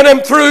in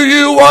and through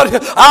you what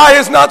eye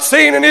has not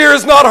seen and ear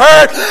has not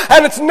heard,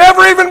 and it's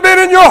never even been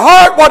in your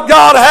heart what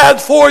God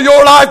has for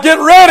your life. Get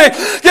ready.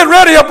 Get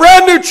ready. A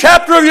brand new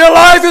chapter of your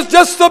life is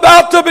just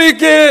about to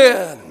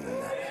begin.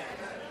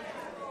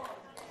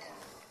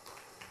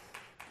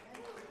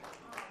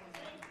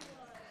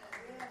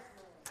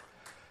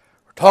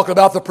 Talk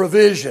about the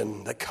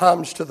provision that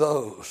comes to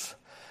those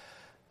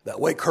that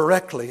wait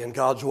correctly in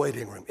God's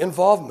waiting room.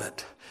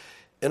 Involvement,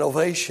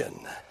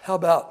 innovation. How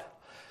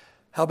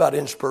about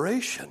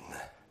inspiration?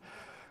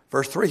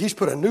 Verse 3, He's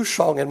put a new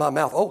song in my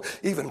mouth. Oh,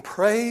 even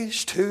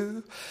praise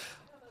to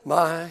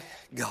my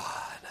God.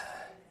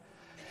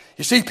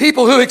 You see,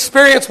 people who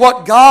experience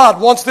what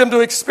God wants them to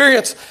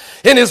experience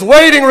in His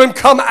waiting room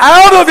come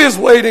out of His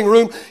waiting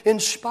room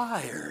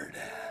inspired.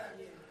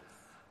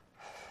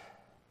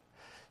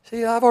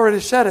 See, I've already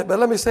said it, but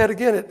let me say it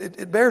again.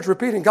 It bears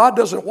repeating. God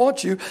doesn't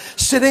want you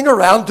sitting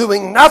around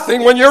doing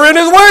nothing when you're in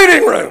His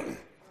waiting room.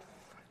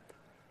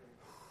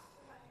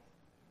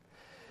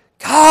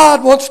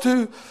 God wants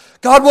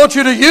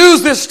you to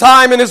use this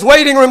time in His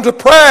waiting room to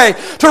pray,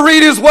 to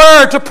read His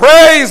Word, to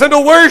praise, and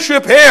to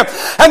worship Him.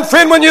 And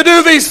friend, when you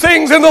do these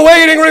things in the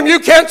waiting room, you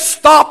can't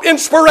stop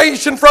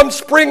inspiration from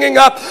springing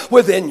up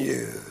within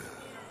you.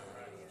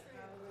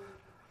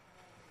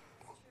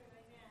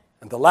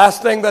 And the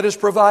last thing that is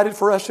provided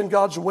for us in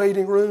God's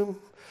waiting room,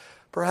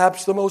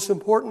 perhaps the most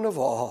important of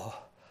all,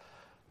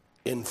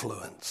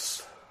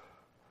 influence.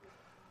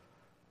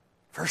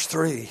 Verse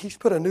 3, He's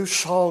put a new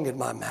song in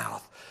my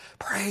mouth.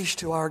 Praise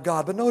to our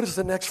God. But notice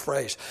the next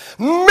phrase.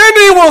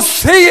 Many will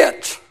see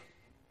it.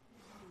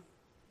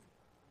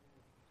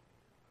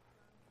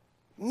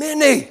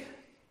 Many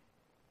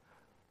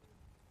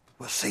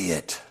will see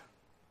it.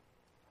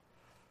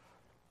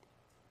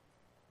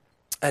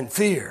 And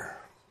fear.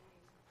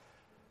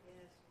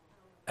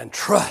 And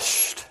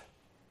trust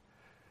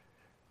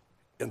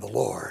in the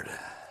Lord.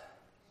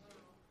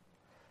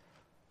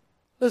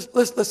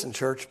 Listen,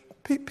 church.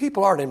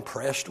 People aren't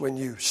impressed when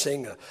you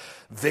sing a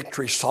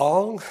victory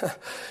song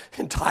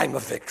in time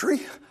of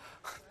victory.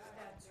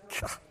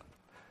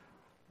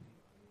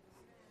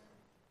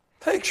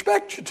 They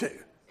expect you to.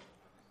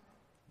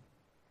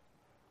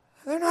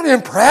 They're not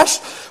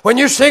impressed When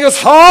you sing a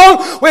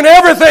song, when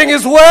everything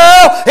is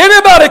well,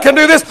 anybody can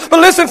do this. But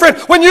listen, friend,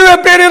 when you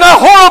have been in a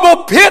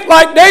horrible pit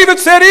like David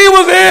said he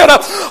was in,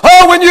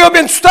 when you have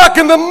been stuck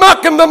in the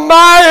muck and the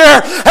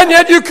mire, and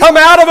yet you come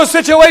out of a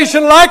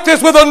situation like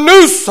this with a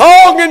new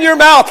song in your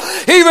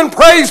mouth, even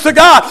praise to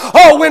God.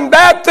 Oh, when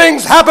bad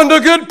things happen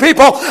to good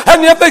people,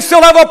 and yet they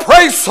still have a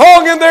praise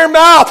song in their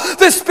mouth,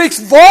 this speaks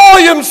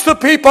volumes to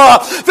people.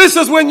 This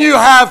is when you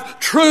have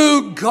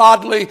true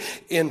godly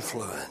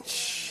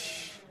influence.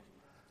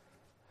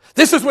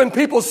 This is when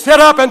people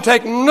sit up and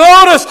take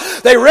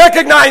notice. They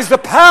recognize the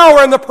power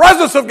and the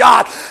presence of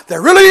God.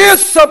 There really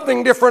is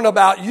something different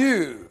about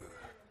you.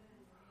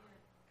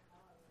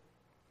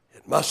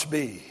 It must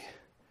be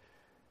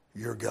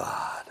your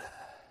God.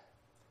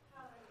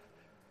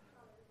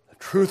 The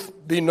truth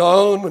be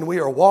known, when we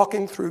are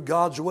walking through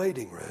God's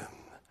waiting room,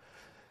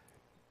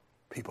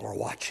 people are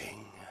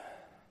watching.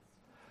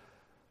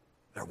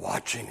 They're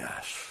watching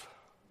us.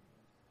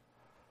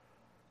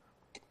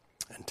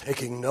 And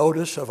taking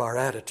notice of our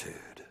attitude,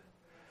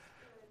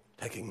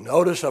 taking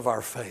notice of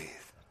our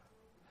faith,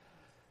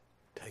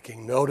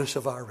 taking notice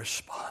of our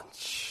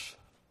response.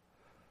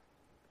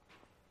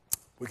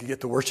 We can get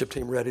the worship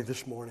team ready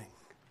this morning.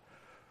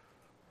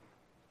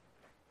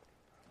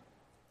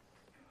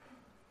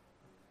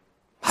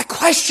 My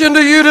question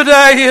to you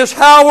today is,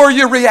 how are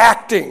you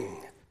reacting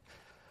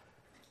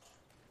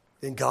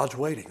in God's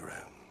waiting room?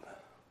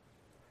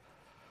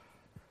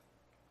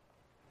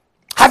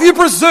 Have you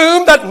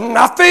presumed that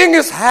nothing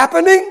is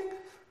happening?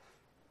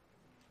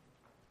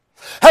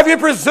 Have you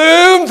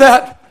presumed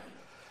that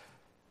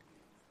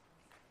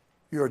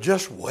you're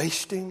just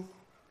wasting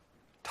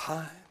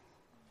time?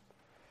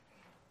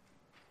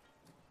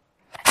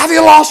 Have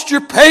you lost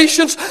your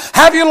patience?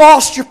 Have you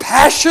lost your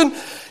passion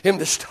in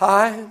this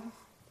time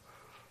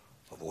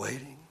of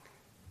waiting?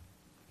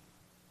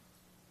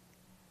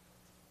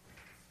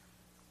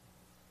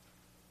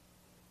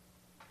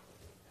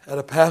 I had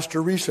a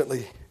pastor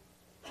recently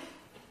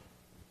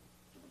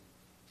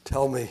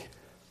tell me,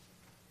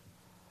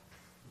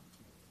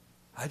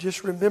 I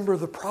just remember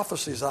the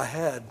prophecies I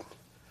had.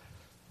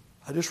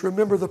 I just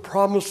remember the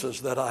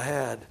promises that I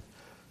had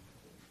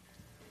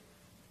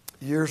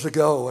years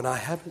ago, and I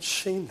haven't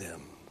seen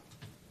them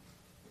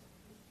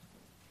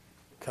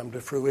come to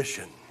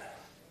fruition.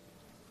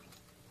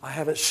 I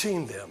haven't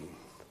seen them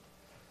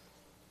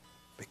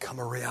become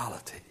a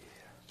reality.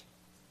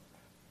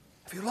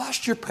 Have you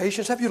lost your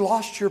patience? Have you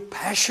lost your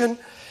passion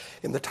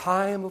in the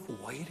time of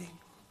waiting?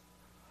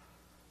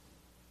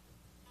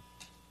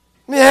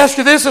 Let me ask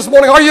you this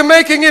morning. Are you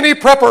making any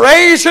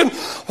preparation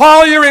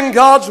while you're in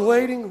God's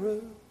waiting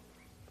room?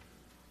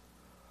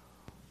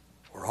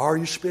 Or are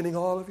you spending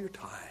all of your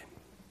time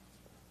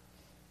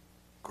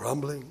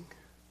grumbling,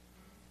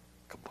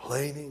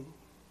 complaining,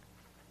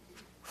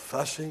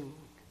 fussing,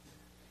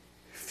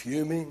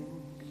 fuming,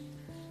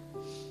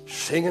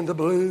 singing the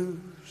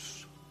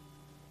blues?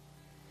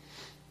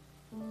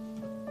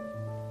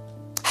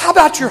 How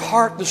about your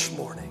heart this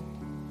morning?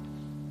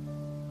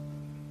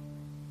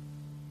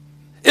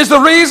 Is the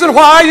reason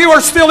why you are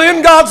still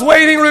in God's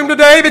waiting room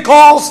today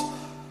because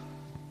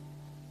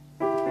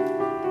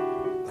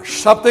there's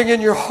something in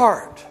your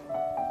heart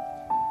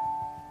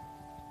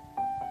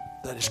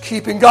that is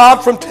keeping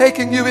God from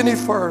taking you any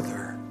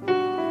further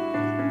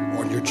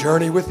on your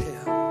journey with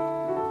Him?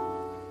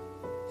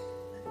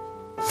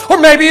 Or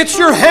maybe it's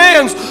your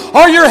hands.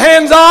 Are your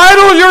hands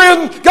idle? You're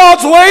in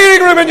God's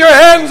waiting room and your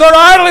hands are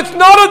idle. It's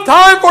not a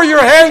time for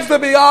your hands to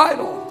be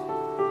idle.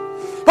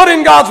 But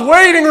in God's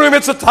waiting room,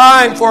 it's a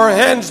time for our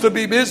hands to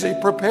be busy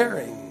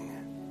preparing.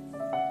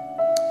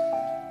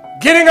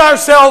 Getting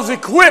ourselves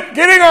equipped,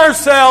 getting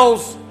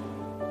ourselves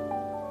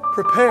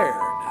prepared.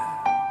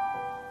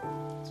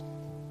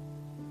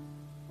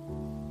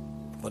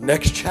 The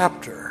next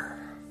chapter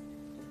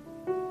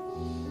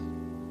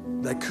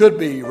that could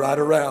be right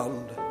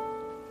around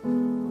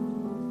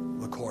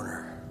the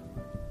corner.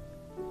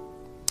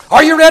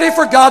 Are you ready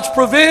for God's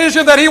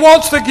provision that He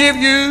wants to give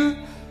you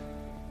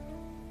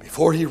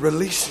before He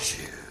releases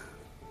you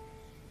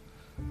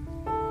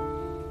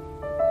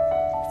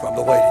from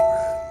the waiting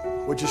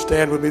room? Would you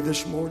stand with me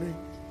this morning?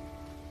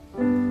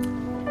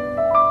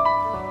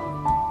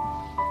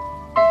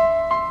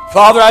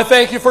 Father, I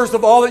thank you first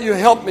of all that you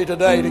helped me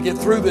today to get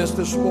through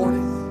this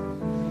morning.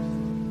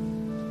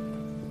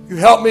 You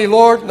helped me,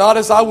 Lord, not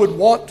as I would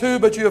want to,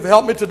 but you have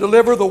helped me to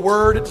deliver the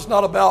word. It's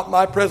not about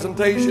my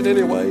presentation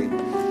anyway.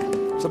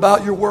 It's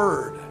about your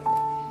word.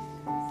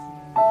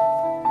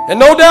 And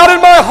no doubt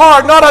in my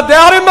heart, not a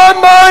doubt in my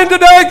mind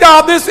today,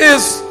 God, this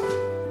is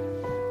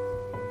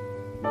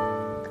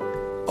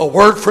a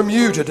word from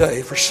you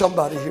today for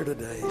somebody here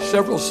today.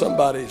 Several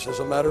somebodies, as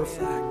a matter of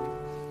fact.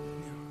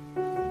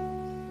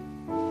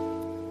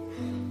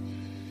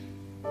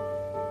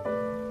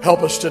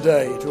 Help us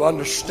today to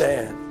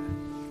understand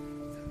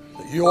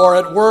that you are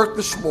at work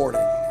this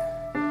morning.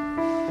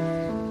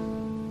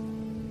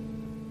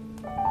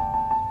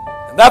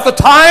 And that the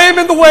time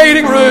in the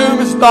waiting room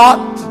is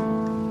not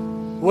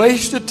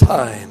wasted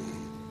time,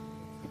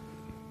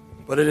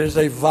 but it is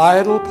a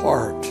vital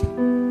part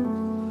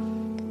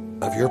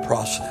your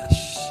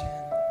process.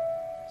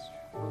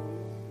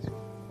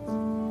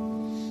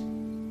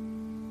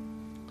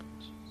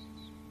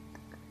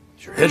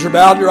 As your heads are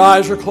bowed, your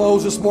eyes are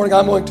closed this morning,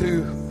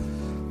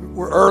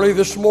 we're early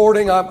this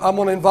morning. I'm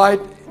going to invite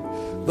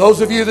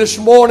those of you this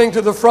morning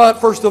to the front,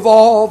 first of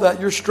all,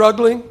 that you're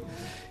struggling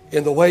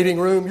in the waiting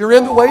room. You're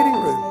in the waiting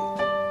room.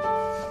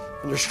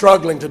 And you're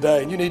struggling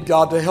today, and you need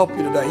God to help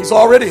you today. He's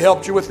already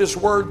helped you with this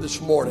word this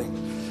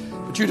morning.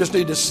 But you just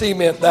need to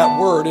cement that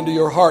word into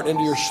your heart,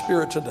 into your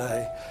spirit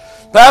today.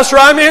 Pastor,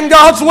 I'm in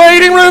God's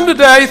waiting room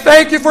today.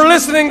 Thank you for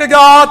listening to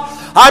God.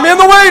 I'm in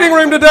the waiting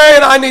room today,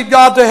 and I need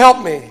God to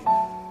help me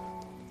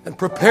and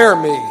prepare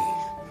me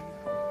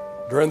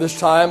during this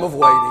time of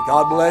waiting.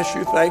 God bless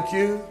you. Thank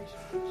you.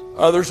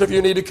 Others of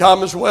you need to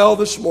come as well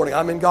this morning.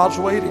 I'm in God's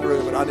waiting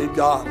room, and I need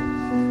God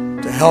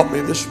to help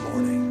me this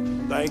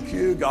morning. Thank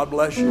you. God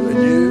bless you.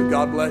 And you,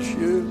 God bless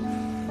you.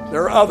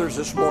 There are others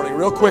this morning.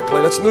 Real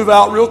quickly. Let's move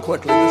out real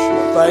quickly this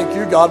morning. Thank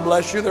you. God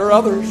bless you. There are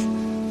others.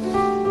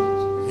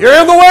 You're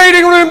in the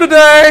waiting room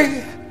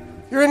today.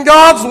 You're in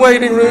God's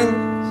waiting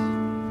room.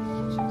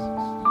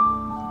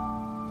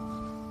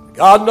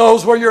 God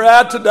knows where you're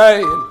at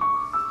today, and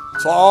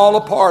it's all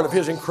a part of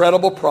His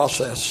incredible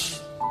process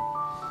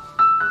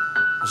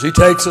as He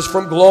takes us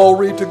from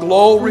glory to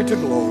glory to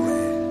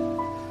glory,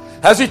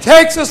 as He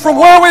takes us from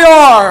where we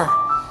are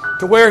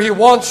to where He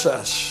wants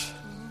us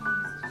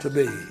to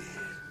be.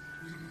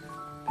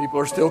 People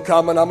are still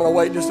coming. I'm going to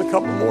wait just a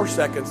couple more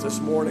seconds this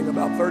morning,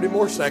 about 30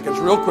 more seconds.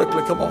 Real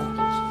quickly, come on.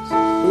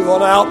 Move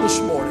on out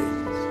this morning.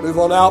 Move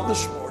on out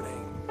this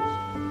morning.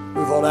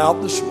 Move on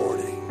out this morning.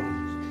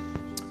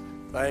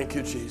 Thank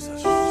you,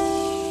 Jesus.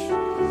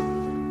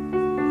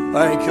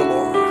 Thank you,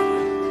 Lord.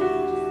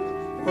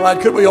 All right,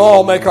 could we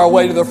all make our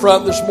way to the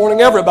front this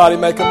morning? Everybody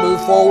make a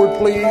move forward,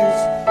 please.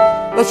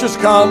 Let's just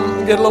come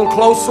and get a little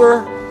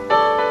closer.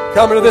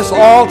 Come into this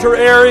altar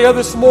area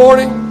this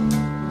morning.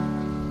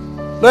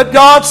 Let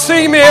God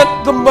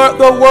cement the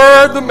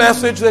word, the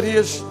message that He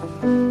has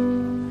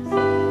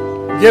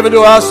given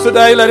to us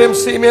today. Let Him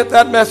cement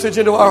that message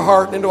into our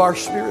heart, into our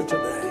spirit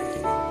today.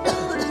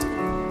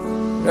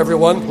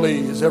 Everyone,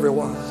 please,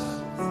 everyone.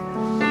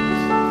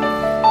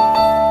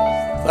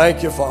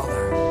 Thank you,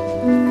 Father.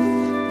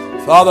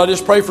 Father, I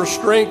just pray for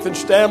strength and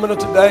stamina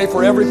today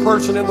for every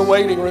person in the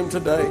waiting room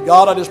today.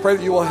 God, I just pray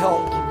that you will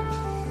help.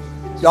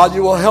 God,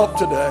 you will help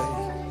today.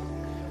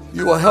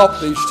 You will help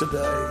these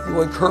today. You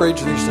will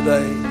encourage these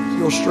today. You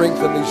will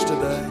strengthen these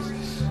today.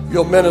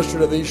 You'll minister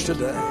to these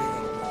today.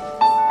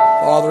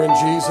 Father, in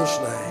Jesus'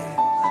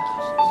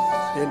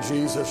 name. In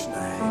Jesus'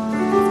 name.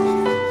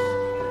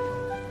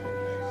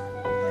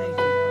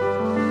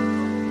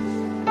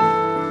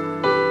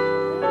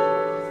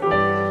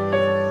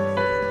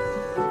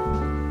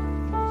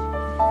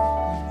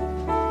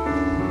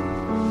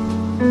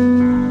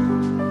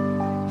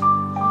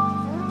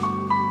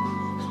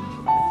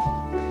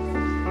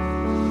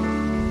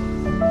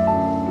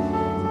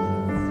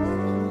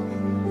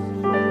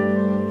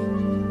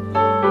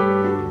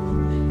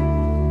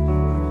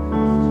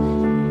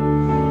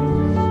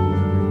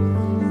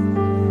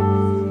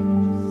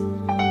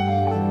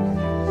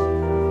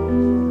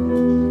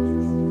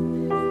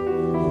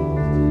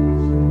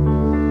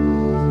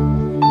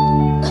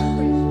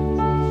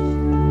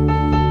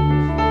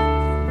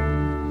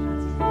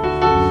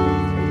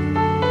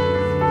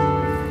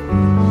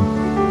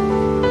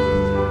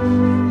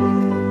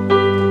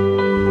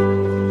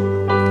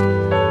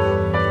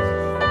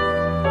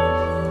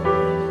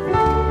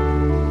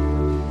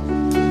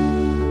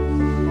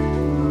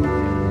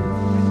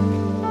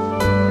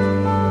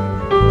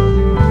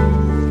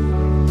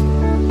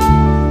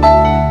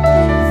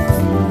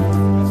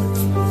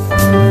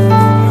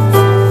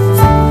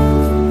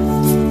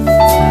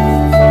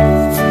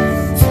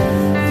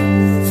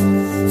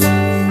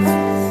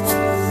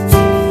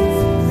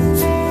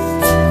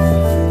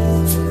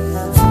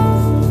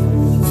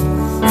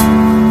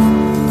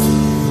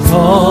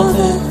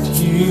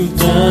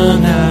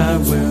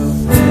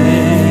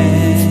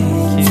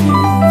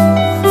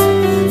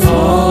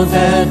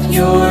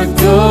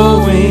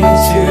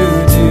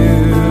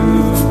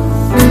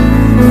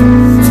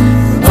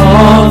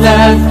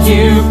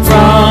 You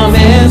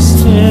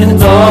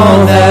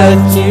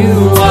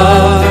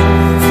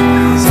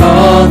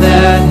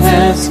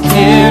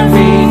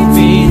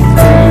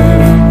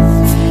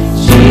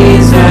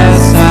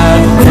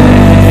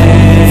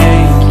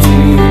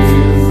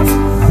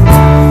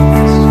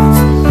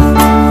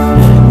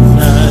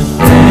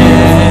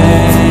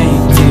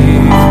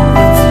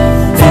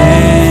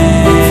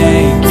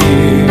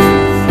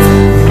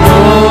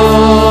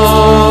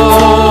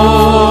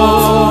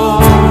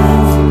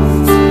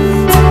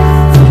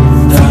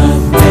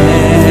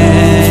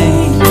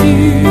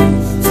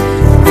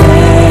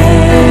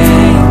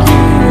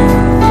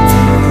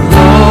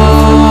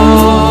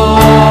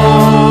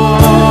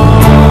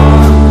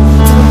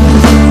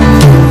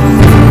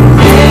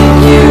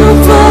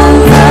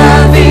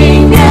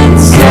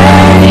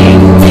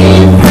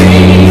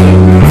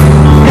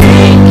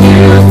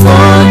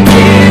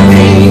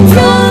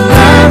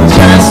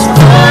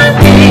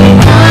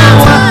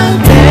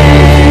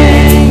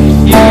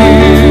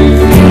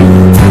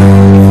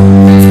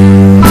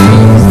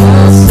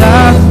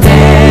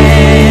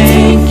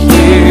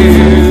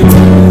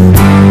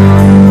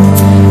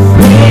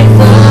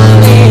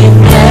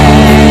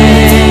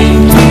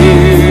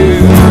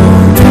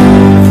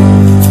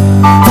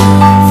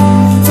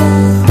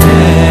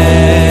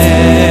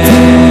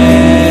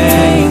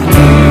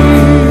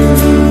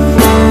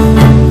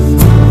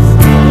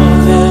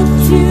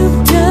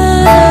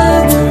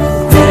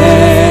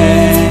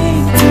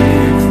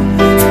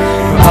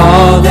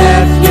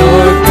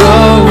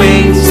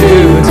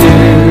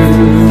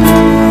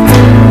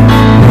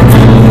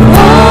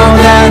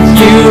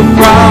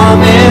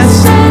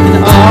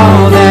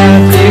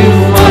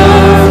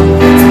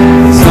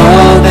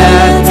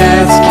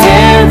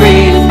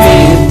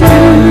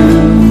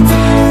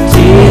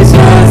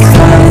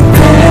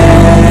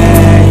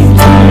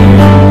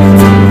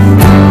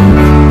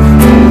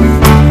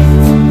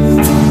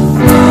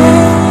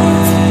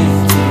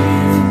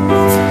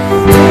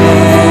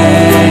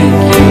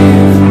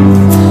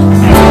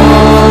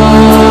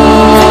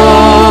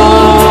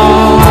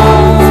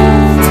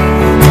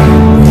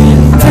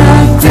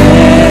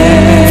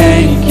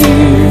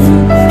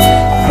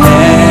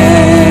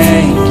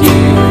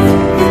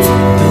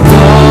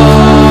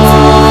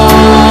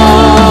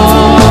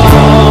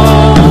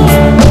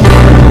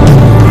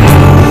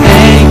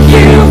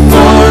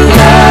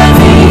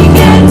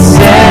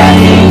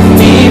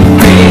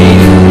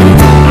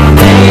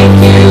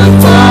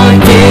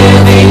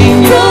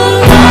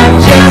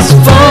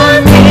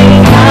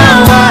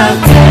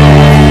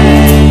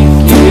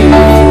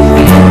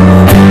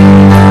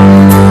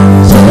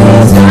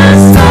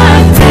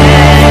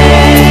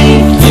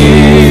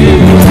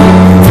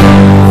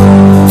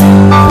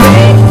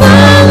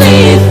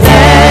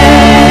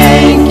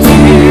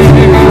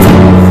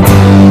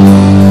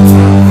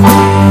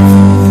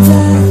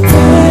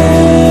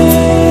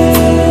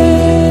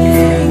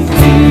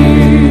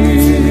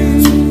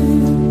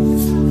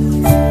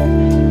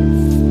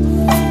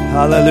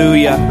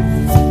Hallelujah.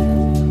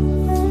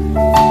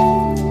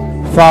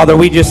 Father,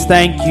 we just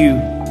thank you,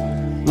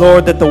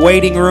 Lord, that the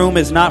waiting room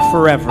is not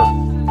forever.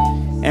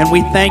 And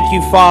we thank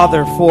you,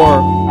 Father, for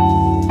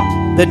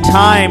the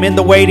time in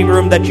the waiting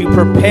room that you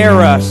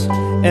prepare us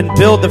and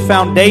build the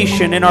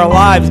foundation in our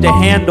lives to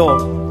handle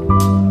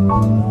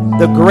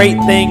the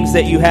great things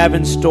that you have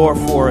in store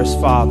for us,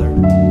 Father.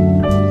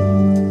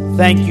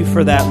 Thank you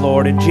for that,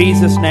 Lord. In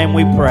Jesus' name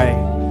we pray.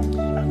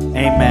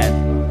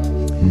 Amen.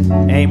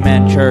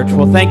 Amen, church.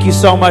 Well, thank you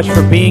so much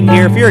for being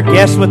here. If you're a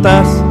guest with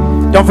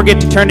us, don't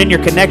forget to turn in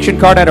your connection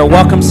card at our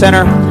Welcome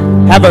Center.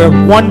 Have a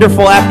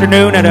wonderful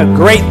afternoon and a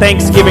great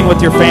Thanksgiving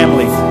with your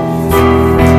family.